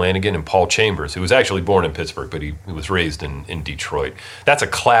 Tommy Flanagan, and Paul Chambers, who was actually born in Pittsburgh, but he was raised in Detroit. That's a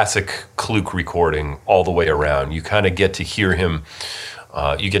classic Kluk recording all the way around. You kind of get to hear him.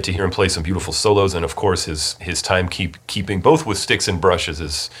 You get to hear him play some beautiful solos, and of course his timekeeping, both with sticks and brushes,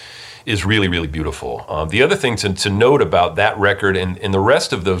 is really, really beautiful. The other thing to note about that record and the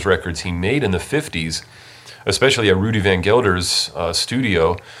rest of those records he made in the 50s, especially at Rudy Van Gelder's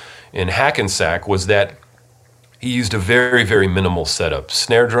studio in Hackensack, was that he used a very, very minimal setup: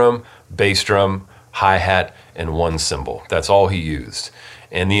 snare drum, bass drum, hi-hat, and one cymbal. That's all he used.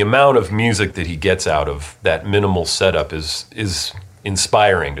 And the amount of music that he gets out of that minimal setup is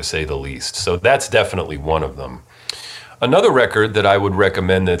inspiring, to say the least. So that's definitely one of them. Another record that I would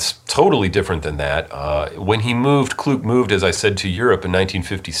recommend that's totally different than that, when Kluk moved, as I said, to Europe in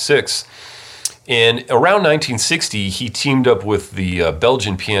 1956, and around 1960, he teamed up with the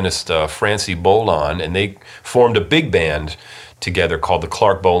Belgian pianist Francie Bolan, and they formed a big band together called the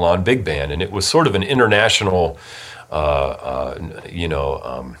Clark Bolan Big Band, and it was sort of an international,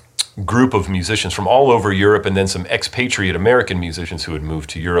 group of musicians from all over Europe, and then some expatriate American musicians who had moved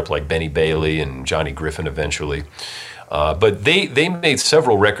to Europe, like Benny Bailey and Johnny Griffin eventually. But they made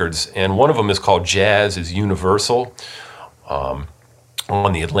several records, and one of them is called Jazz is Universal.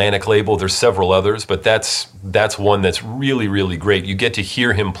 On the Atlantic label. There's several others, but that's one that's really, really great. You get to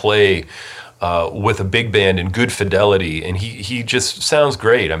hear him play with a big band in good fidelity, and he just sounds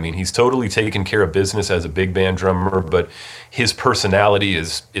great. I mean, he's totally taken care of business as a big band drummer, but his personality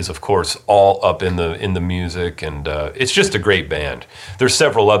is of course all up in the music, and it's just a great band. There's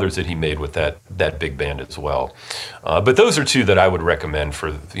several others that he made with that big band as well, but those are two that I would recommend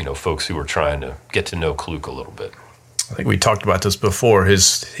for folks who are trying to get to know Kluk a little bit. I think we talked about this before.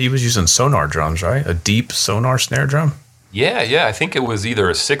 He was using Sonar drums, right? A deep Sonar snare drum? Yeah. I think it was either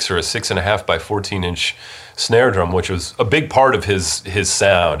a 6 or a 6.5 by 14-inch snare drum, which was a big part of his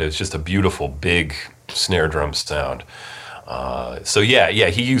sound. It was just a beautiful, big snare drum sound.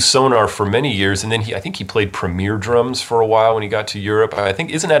 He used Sonar for many years, and then I think he played Premier drums for a while when he got to Europe. I think,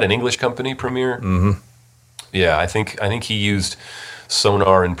 isn't that an English company, Premier? Mm-hmm. Yeah, I think he used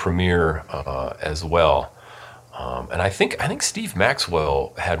Sonar and Premier as well. And I think Steve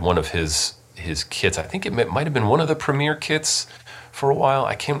Maxwell had one of his kits. I think it might have been one of the Premier kits for a while.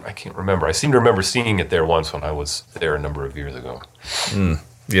 I can't remember. I seem to remember seeing it there once when I was there a number of years ago.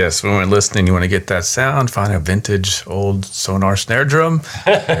 Yes, when we're listening, you want to get that sound, find a vintage old Sonar snare drum.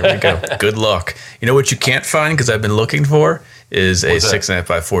 There we go. Good luck. You know what you can't find, because I've been looking for, is a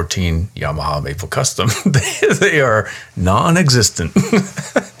 6.5x14 Yamaha Maple Custom. They are non-existent.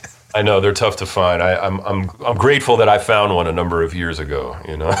 I know they're tough to find. I'm grateful that I found one a number of years ago.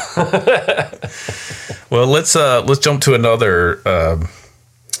 You know. Well, let's jump to another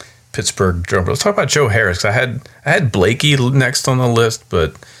Pittsburgh drummer. Let's talk about Joe Harris. I had Blakey next on the list,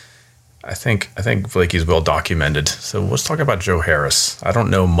 but I think Blakey's well documented. So let's talk about Joe Harris. I don't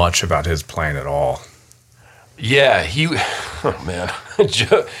know much about his playing at all. Yeah,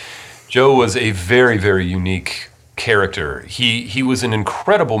 Joe was a very, very unique character. He was an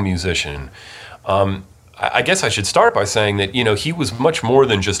incredible musician. I guess I should start by saying that, you know, he was much more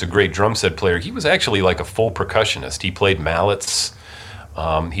than just a great drum set player. He was actually like a full percussionist. He played mallets.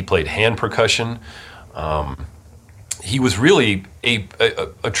 He played hand percussion. He was really a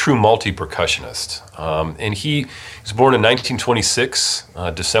true multi-percussionist. And he was born in 1926,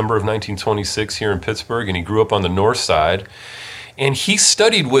 December of 1926 here in Pittsburgh, and he grew up on the north side. And he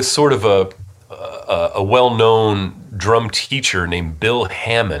studied with sort of a well-known drum teacher named Bill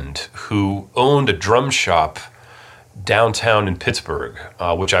Hammond, who owned a drum shop downtown in Pittsburgh,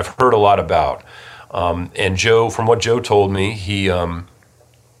 which I've heard a lot about. And Joe, from what Joe told me, he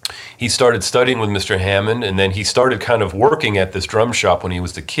started studying with Mr. Hammond, and then he started kind of working at this drum shop when he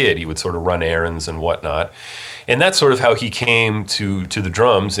was a kid. He would sort of run errands and whatnot. And that's sort of how he came to the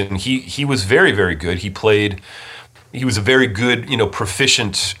drums. And he was very, very good. He was a very good, you know,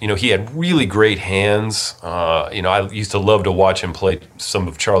 proficient, you know, he had really great hands. You know, I used to love to watch him play some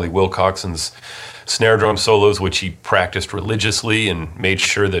of Charlie Wilcoxon's snare drum solos, which he practiced religiously and made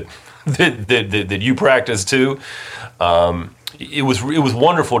sure that you practiced too. It was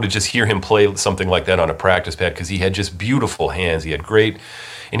wonderful to just hear him play something like that on a practice pad, because he had just beautiful hands. He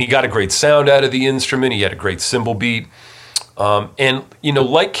got a great sound out of the instrument. He had a great cymbal beat. And, you know,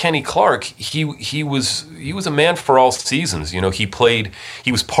 like Kenny Clark, he was a man for all seasons. You know, he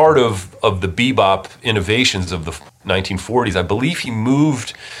was part of the bebop innovations of the 1940s. I believe he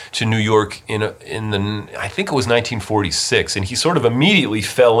moved to New York I think it was 1946, and he sort of immediately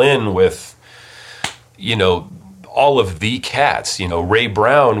fell in with, you know, all of the cats. You know, Ray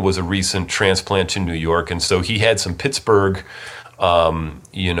Brown was a recent transplant to New York, and so he had some Pittsburgh,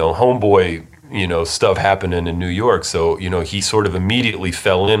 you know, homeboy, you know, stuff happening in New York. So, you know, he sort of immediately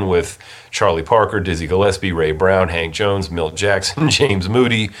fell in with Charlie Parker, Dizzy Gillespie, Ray Brown, Hank Jones, Milt Jackson, James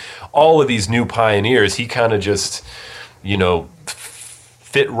Moody, all of these new pioneers. He kind of just, you know,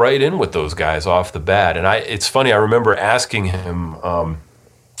 fit right in with those guys off the bat. And it's funny, I remember asking him,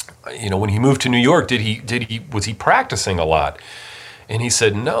 you know, when he moved to New York, was he practicing a lot? And he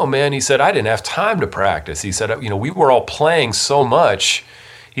said, no, man. He said, I didn't have time to practice. He said, you know, we were all playing so much.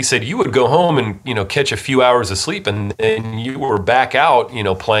 He said, you would go home and, you know, catch a few hours of sleep, and then you were back out, you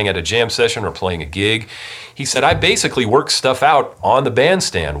know, playing at a jam session or playing a gig. He said, I basically worked stuff out on the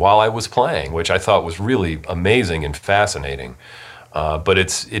bandstand while I was playing, which I thought was really amazing and fascinating. But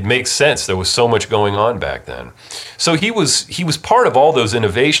it makes sense. There was so much going on back then. So he was part of all those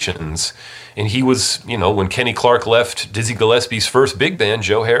innovations. And he was, you know, when Kenny Clark left Dizzy Gillespie's first big band,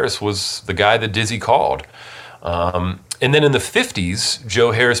 Joe Harris was the guy that Dizzy called. And then in the 50s,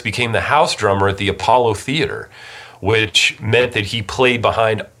 Joe Harris became the house drummer at the Apollo Theater, which meant that he played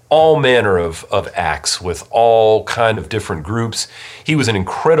behind all manner of acts with all kind of different groups. He was an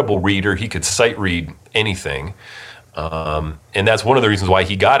incredible reader. He could sight read anything. And that's one of the reasons why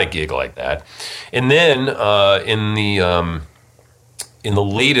he got a gig like that. And then in the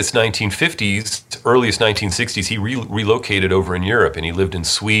latest 1950s, earliest 1960s, he relocated over in Europe, and he lived in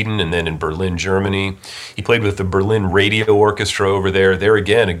Sweden and then in Berlin, Germany. He played with the Berlin Radio Orchestra over there. There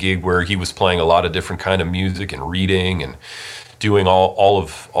again, a gig where he was playing a lot of different kind of music and reading and doing all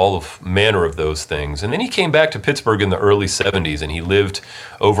of manner of those things. And then he came back to Pittsburgh in the early 70s, and he lived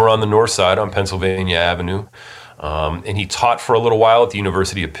over on the north side on Pennsylvania Avenue. And he taught for a little while at the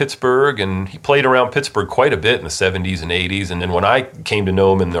University of Pittsburgh, and he played around Pittsburgh quite a bit in the 70s and 80s. And then when I came to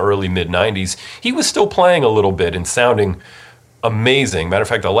know him in the early mid-90s, he was still playing a little bit and sounding amazing. Matter of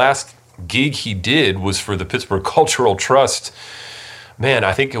fact, the last gig he did was for the Pittsburgh Cultural Trust. Man,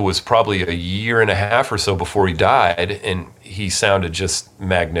 I think it was probably a year and a half or so before he died, and he sounded just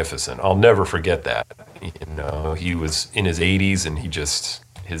magnificent. I'll never forget that. You know, he was in his 80s, and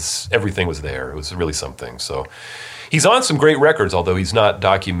everything was there. It was really something. So he's on some great records, although he's not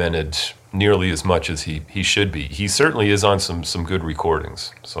documented nearly as much as he should be. He certainly is on some good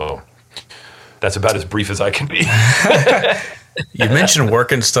recordings. So that's about as brief as I can be. You mentioned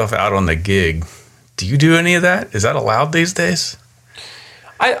working stuff out on the gig. Do you do any of that? Is that allowed these days?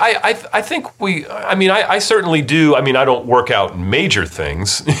 I think I certainly do. I mean, I don't work out major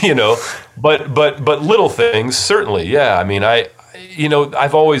things, but little things certainly. Yeah. I mean,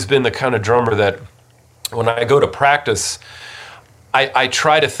 I've always been the kind of drummer that when I go to practice, I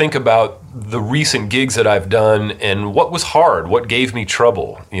try to think about the recent gigs that I've done and what was hard, what gave me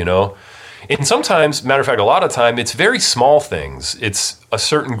trouble, And sometimes, matter of fact, a lot of time, it's very small things. It's a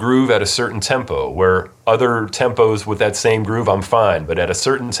certain groove at a certain tempo, where other tempos with that same groove, I'm fine. But at a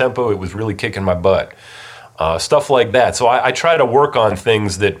certain tempo, it was really kicking my butt. Stuff like that. So I try to work on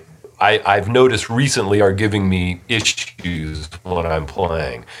things that I've noticed recently are giving me issues when I'm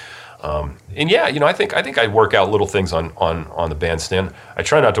playing. I think I work out little things on the bandstand. I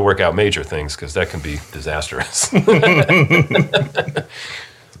try not to work out major things because that can be disastrous.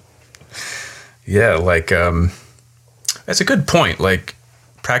 Yeah, that's a good point. Like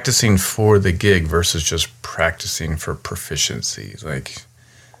practicing for the gig versus just practicing for proficiency. Like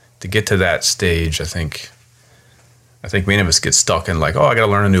to get to that stage, I think many of us get stuck in I got to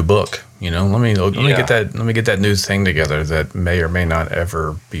learn a new book. Let me get that new thing together that may or may not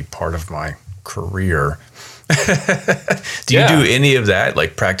ever be part of my career. Do you do any of that,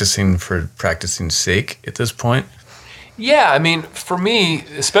 like practicing for practicing's sake at this point? Yeah, I mean, for me,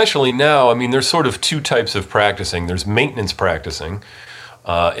 especially now, I mean, there's sort of two types of practicing. There's maintenance practicing,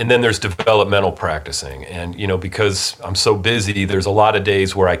 and then there's developmental practicing. And, because I'm so busy, there's a lot of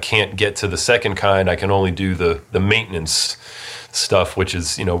days where I can't get to the second kind. I can only do the maintenance stuff, which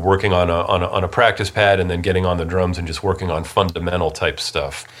is, working on a practice pad and then getting on the drums and just working on fundamental type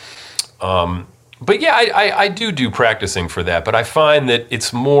stuff. But yeah, I do practicing for that, but I find that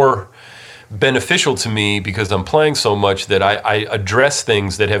it's more beneficial to me because I'm playing so much that I address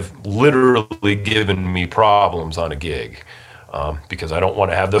things that have literally given me problems on a gig, because I don't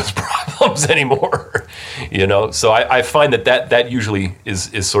want to have those problems anymore, So I find that usually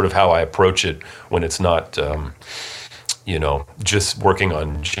is sort of how I approach it when it's not, just working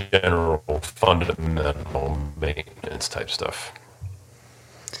on general fundamental maintenance type stuff.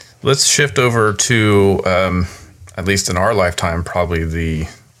 Let's shift over to, at least in our lifetime, probably the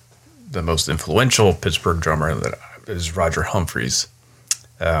most influential Pittsburgh drummer that is Roger Humphreys.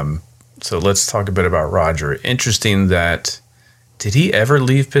 So let's talk a bit about Roger. Interesting that, did he ever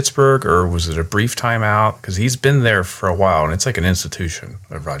leave Pittsburgh or was it a brief time out? Because he's been there for a while and it's like an institution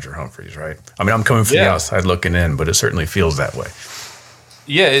of Roger Humphreys, right? I mean, I'm coming from the outside looking in, but it certainly feels that way.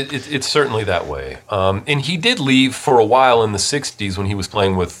 Yeah, it's certainly that way. And he did leave for a while in the 60s when he was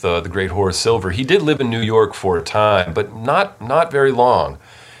playing with the great Horace Silver. He did live in New York for a time, but not very long.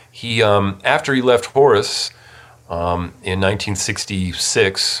 He, after he left Horace in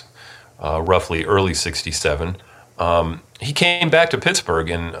 1966, roughly early 67, he came back to Pittsburgh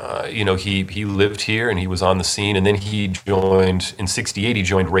and, he lived here and he was on the scene. And then he joined, in 68, he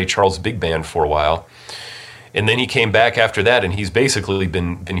joined Ray Charles' big band for a while. And then he came back after that, and he's basically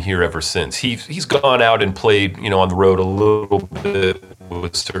been here ever since. He's gone out and played, on the road a little bit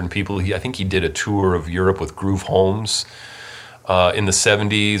with certain people. I think he did a tour of Europe with Groove Holmes in the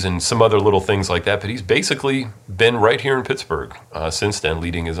 70s and some other little things like that. But he's basically been right here in Pittsburgh since then,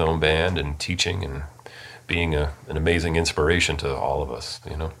 leading his own band and teaching and being an amazing inspiration to all of us,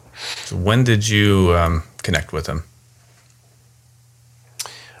 So when did you connect with him?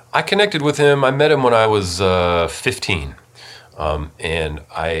 I connected with him. I met him when I was 15, and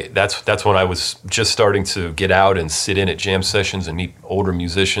that's when I was just starting to get out and sit in at jam sessions and meet older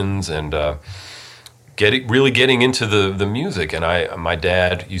musicians and really getting into the music. And my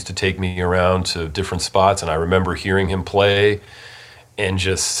dad used to take me around to different spots, and I remember hearing him play, and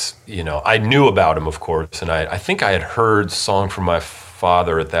just I knew about him, of course, and I think I had heard "Song from My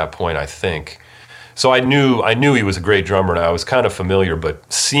Father" at that point, I think. So I knew he was a great drummer, and I was kind of familiar,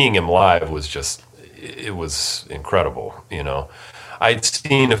 but seeing him live was it was incredible, I'd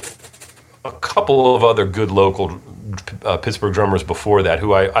seen a couple of other good local Pittsburgh drummers before that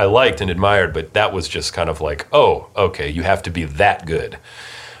who I liked and admired, but that was just kind of like, oh, okay, you have to be that good.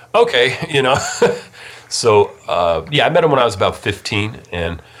 Okay, So, I met him when I was about 15,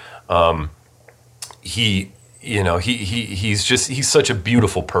 and he's such a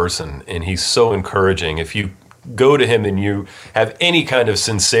beautiful person, and he's so encouraging. If you go to him and you have any kind of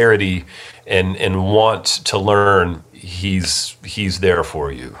sincerity and want to learn, he's there for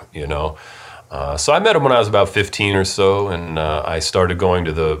you, So I met him when I was about 15 or so, and I started going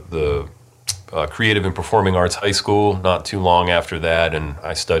to the Creative and Performing Arts High School not too long after that, and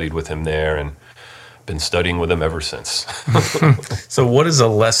I studied with him there and been studying with him ever since. So what is a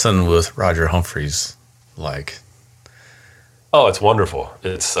lesson with Roger Humphreys like? Oh, it's wonderful.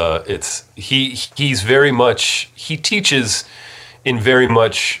 He's very much, he teaches in very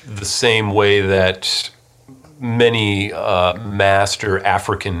much the same way that many master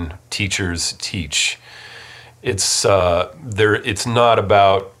African teachers teach. It's not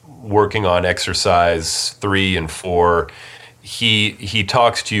about working on exercise 3 and 4. He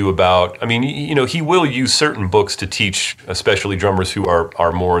talks to you about, I mean, he will use certain books to teach, especially drummers who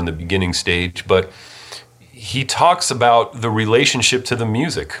are more in the beginning stage, but he talks about the relationship to the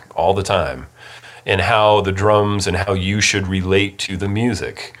music all the time, and how the drums and how you should relate to the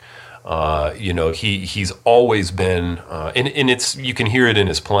music. He's always been, and you can hear it in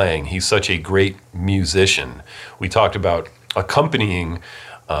his playing. He's such a great musician. We talked about accompanying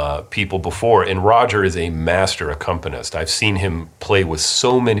people before, and Roger is a master accompanist. I've seen him play with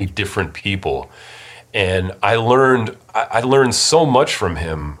so many different people, and I learned so much from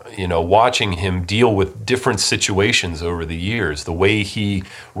him, watching him deal with different situations over the years, the way he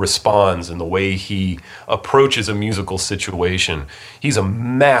responds and the way he approaches a musical situation. He's a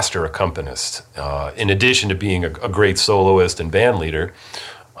master accompanist, in addition to being a great soloist and band leader.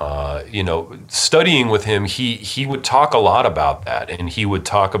 Studying with him, he would talk a lot about that, and he would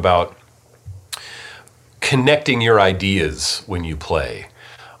talk about connecting your ideas when you play.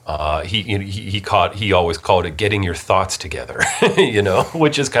 He always called it getting your thoughts together,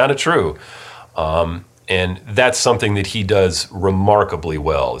 which is kind of true. And that's something that he does remarkably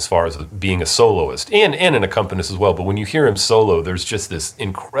well as far as being a soloist and an accompanist as well. But when you hear him solo, there's just this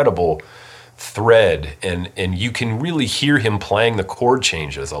incredible thread, and you can really hear him playing the chord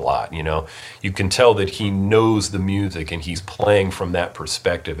changes a lot. You can tell that he knows the music and he's playing from that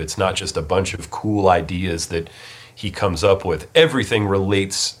perspective. It's not just a bunch of cool ideas that he comes up with. Everything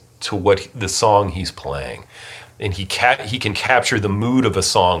relates to what the song he's playing, and he can capture the mood of a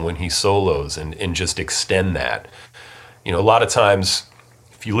song when he solos and just extend that. A lot of times,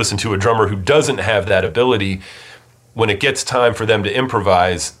 if you listen to a drummer who doesn't have that ability, when it gets time for them to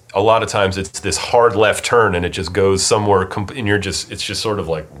improvise, a lot of times it's this hard left turn and it just goes somewhere, and it's just sort of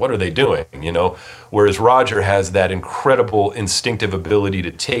like, what are they doing, Whereas Roger has that incredible instinctive ability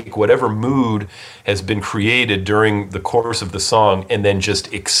to take whatever mood has been created during the course of the song and then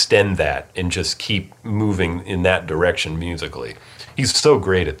just extend that and just keep moving in that direction musically. He's so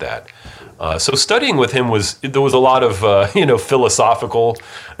great at that. So studying with him there was a lot of philosophical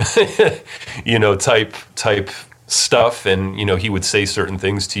type stuff, and he would say certain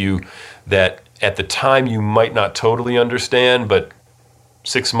things to you that at the time you might not totally understand, but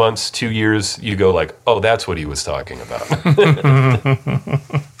 6 months, 2 years, you go like, oh, that's what he was talking about.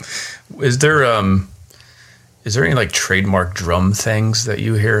 Is there any like trademark drum things that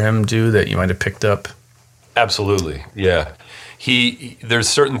you hear him do that you might have picked up? Absolutely, yeah. There's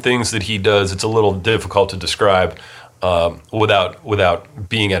certain things that he does. It's a little difficult to describe without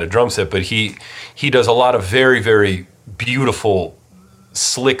being at a drum set, but he does a lot of very, very beautiful,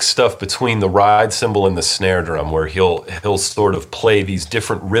 slick stuff between the ride cymbal and the snare drum, where he'll sort of play these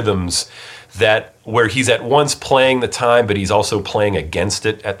different rhythms where he's at once playing the time, but he's also playing against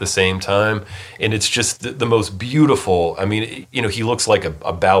it at the same time. And it's just the most beautiful. I mean, he looks like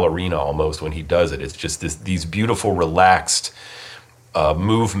a ballerina almost when he does it. It's just these beautiful, relaxed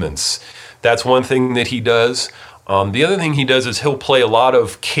movements. That's one thing that he does. The other thing he does is he'll play a lot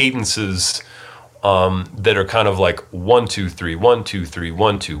of cadences that are kind of like 1 2 3 1 2 3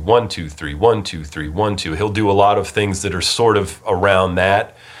 1 2 1 2 3 1 2 3 1 2. He'll do a lot of things that are sort of around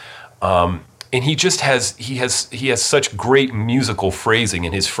that, and he has such great musical phrasing,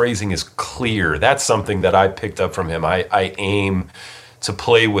 and his phrasing is clear. That's something that I picked up from him. I aim to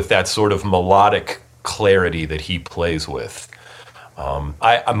play with that sort of melodic clarity that he plays with.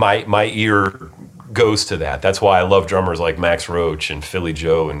 My ear goes to that. That's why I love drummers like Max Roach and Philly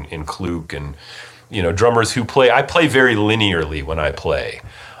Joe and Kluk, and drummers who play. I play very linearly when I play.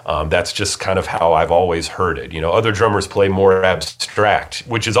 That's just kind of how I've always heard it. Other drummers play more abstract,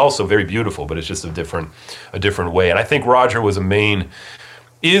 which is also very beautiful, but it's just a different way. And I think Roger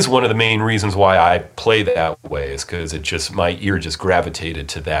is one of the main reasons why I play that way, is because my ear just gravitated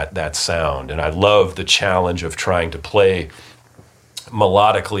to that sound, and I love the challenge of trying to play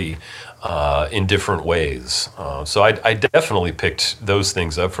melodically in different ways. So I definitely picked those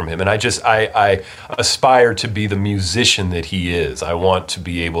things up from him. And I aspire to be the musician that he is. I want to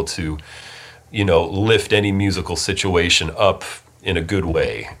be able to, lift any musical situation up in a good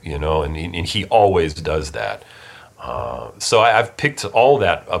way, and he always does that. So I've picked all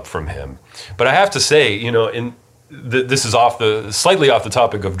that up from him. But I have to say, this is slightly off the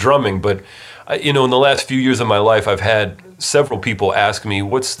topic of drumming, but in the last few years of my life, I've had several people ask me,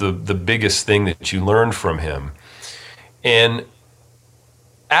 what's the biggest thing that you learned from him? And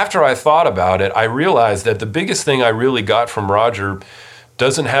after I thought about it, I realized that the biggest thing I really got from Roger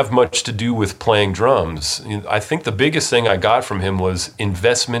doesn't have much to do with playing drums. I think the biggest thing I got from him was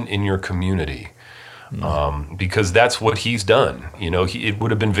investment in your community. Because that's what he's done. It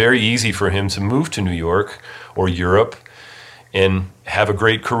would have been very easy for him to move to New York or Europe and have a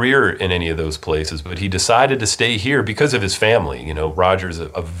great career in any of those places, but he decided to stay here because of his family. Roger's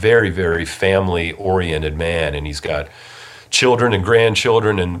a very, very family-oriented man, and he's got children and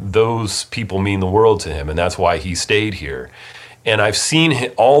grandchildren, and those people mean the world to him, and that's why he stayed here. And I've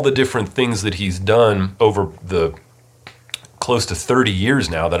seen all the different things that he's done over the close to 30 years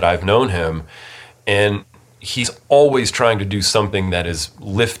now that I've known him, and he's always trying to do something that is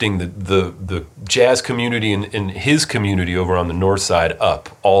lifting the jazz community and his community over on the north side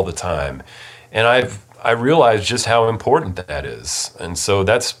up all the time. And I realized just how important that is. And so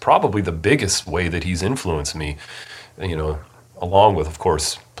that's probably the biggest way that he's influenced me, along with, of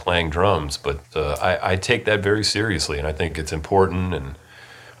course, playing drums. But I take that very seriously, and I think it's important. And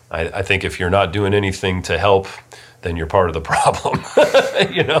I think if you're not doing anything to help, then you're part of the problem,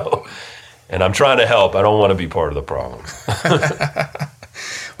 And I'm trying to help. I don't want to be part of the problem.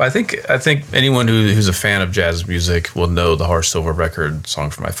 Well, I think anyone who's a fan of jazz music will know the Horace Silver record, Song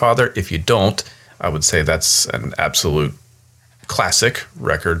for My Father. If you don't, I would say that's an absolute classic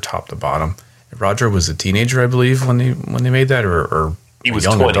record, top to bottom. Roger was a teenager, I believe, when they made that, or he was a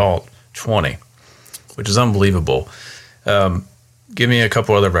young 20. adult, 20, which is unbelievable. Give me a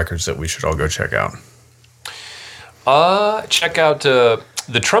couple other records that we should all go check out. Check out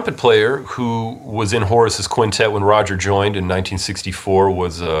the trumpet player who was in Horace's quintet when Roger joined in 1964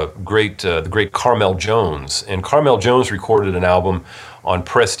 was the great Carmel Jones. And Carmel Jones recorded an album on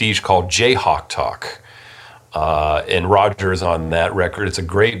Prestige called Jayhawk Talk. And Roger is on that record. It's a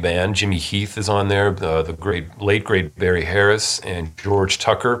great band. Jimmy Heath is on there, the late great Barry Harris, and George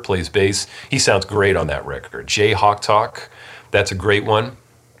Tucker plays bass. He sounds great on that record. Jayhawk Talk, that's a great one.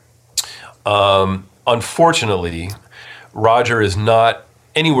 Unfortunately, Roger is not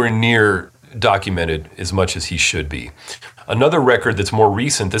anywhere near documented as much as he should be. Another record that's more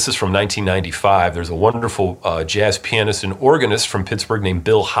recent, this is from 1995. There's a wonderful jazz pianist and organist from Pittsburgh named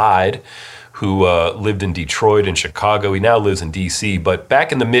Bill Hyde, who lived in Detroit and Chicago. He now lives in D.C., but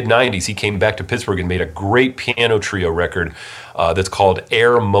back in the mid-'90s, he came back to Pittsburgh and made a great piano trio record that's called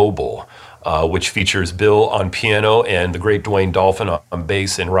Air Mobile, which features Bill on piano and the great Dwayne Dolphin on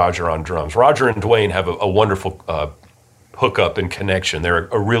bass and Roger on drums. Roger and Dwayne have a wonderful hookup and connection. They're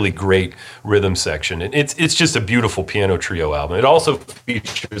a really great rhythm section. And it's just a beautiful piano trio album. It also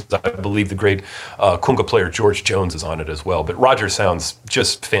features, I believe, the great conga player George Jones is on it as well. But Roger sounds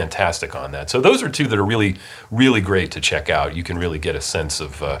just fantastic on that. So those are two that are really, really great to check out. You can really get a sense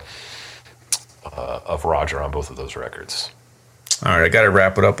of Roger on both of those records. All right, I got to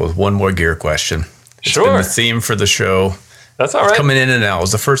wrap it up with one more gear question. It's been the theme for the show. That's all right. It's coming in and out. It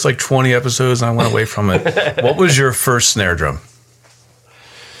was the first 20 episodes, and I went away from it. What was your first snare drum?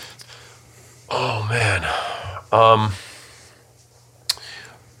 Oh, man.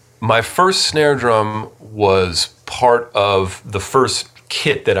 My first snare drum was part of the first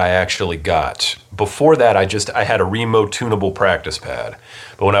kit that I actually got. Before that, I had a remote tunable practice pad.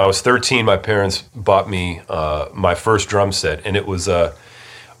 But when I was 13, my parents bought me my first drum set, and it was are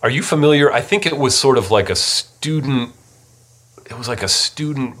you familiar? I think it was sort of like a student. It was like a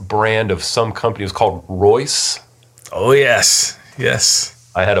student brand of some company. It was called Royce. Oh, yes. Yes.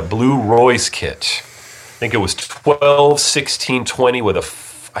 I had a blue Royce kit. I think it was 12, 16, 20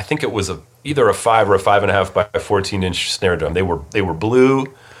 with I think it was either a 5 or a 5.5 by 14-inch snare drum. They were blue.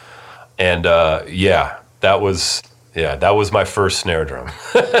 And that was my first snare drum.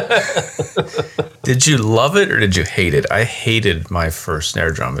 Did you love it or did you hate it? I hated my first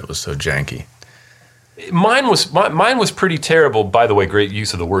snare drum. It was so janky. Mine was pretty terrible. By the way, great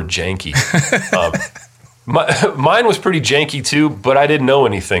use of the word janky. Mine was pretty janky too, but I didn't know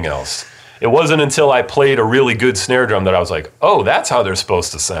anything else. It wasn't until I played a really good snare drum that I was like, oh, that's how they're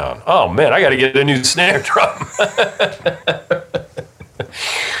supposed to sound. Oh man, I got to get a new snare drum.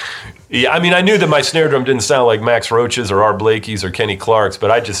 Yeah, I mean, I knew that my snare drum didn't sound like Max Roach's or Art Blakey's or Kenny Clark's, but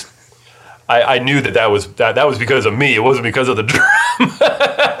I knew that was because of me. It wasn't because of the drum.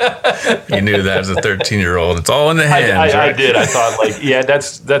 You knew that as a 13-year-old. It's all in the hands. I did. I thought,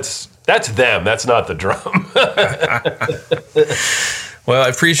 that's them. That's not the drum. Well, I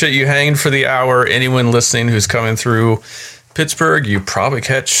appreciate you hanging for the hour. Anyone listening who's coming through Pittsburgh, you probably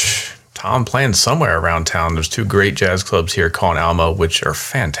catch Tom playing somewhere around town. There's 2 great jazz clubs here, Con Alma, which are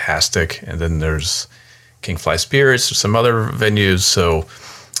fantastic. And then there's King Fly Spirits, some other venues. So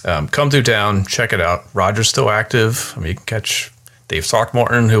come through town, check it out. Roger's still active. I mean, you can catch Dave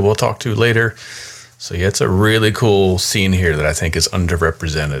Throckmorton, who we'll talk to later. So yeah, it's a really cool scene here that I think is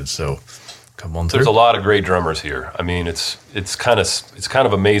underrepresented. So come on through. There's a lot of great drummers here. I mean, it's kind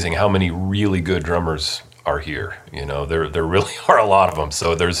of amazing how many really good drummers are here. You know, there really are a lot of them.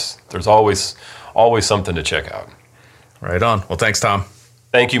 So there's always something to check out. Right on. Well, thanks, Tom.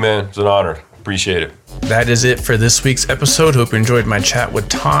 Thank you, man. It's an honor. Appreciate it. That is it for this week's episode. Hope you enjoyed my chat with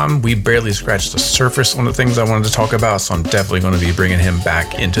Tom. We barely scratched the surface on the things I wanted to talk about, so I'm definitely going to be bringing him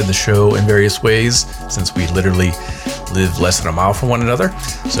back into the show in various ways, since we literally live less than a mile from one another.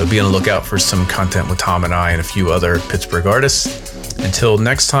 So be on the lookout for some content with Tom and I and a few other Pittsburgh artists. Until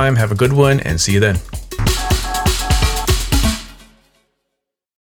next time, have a good one and see you then.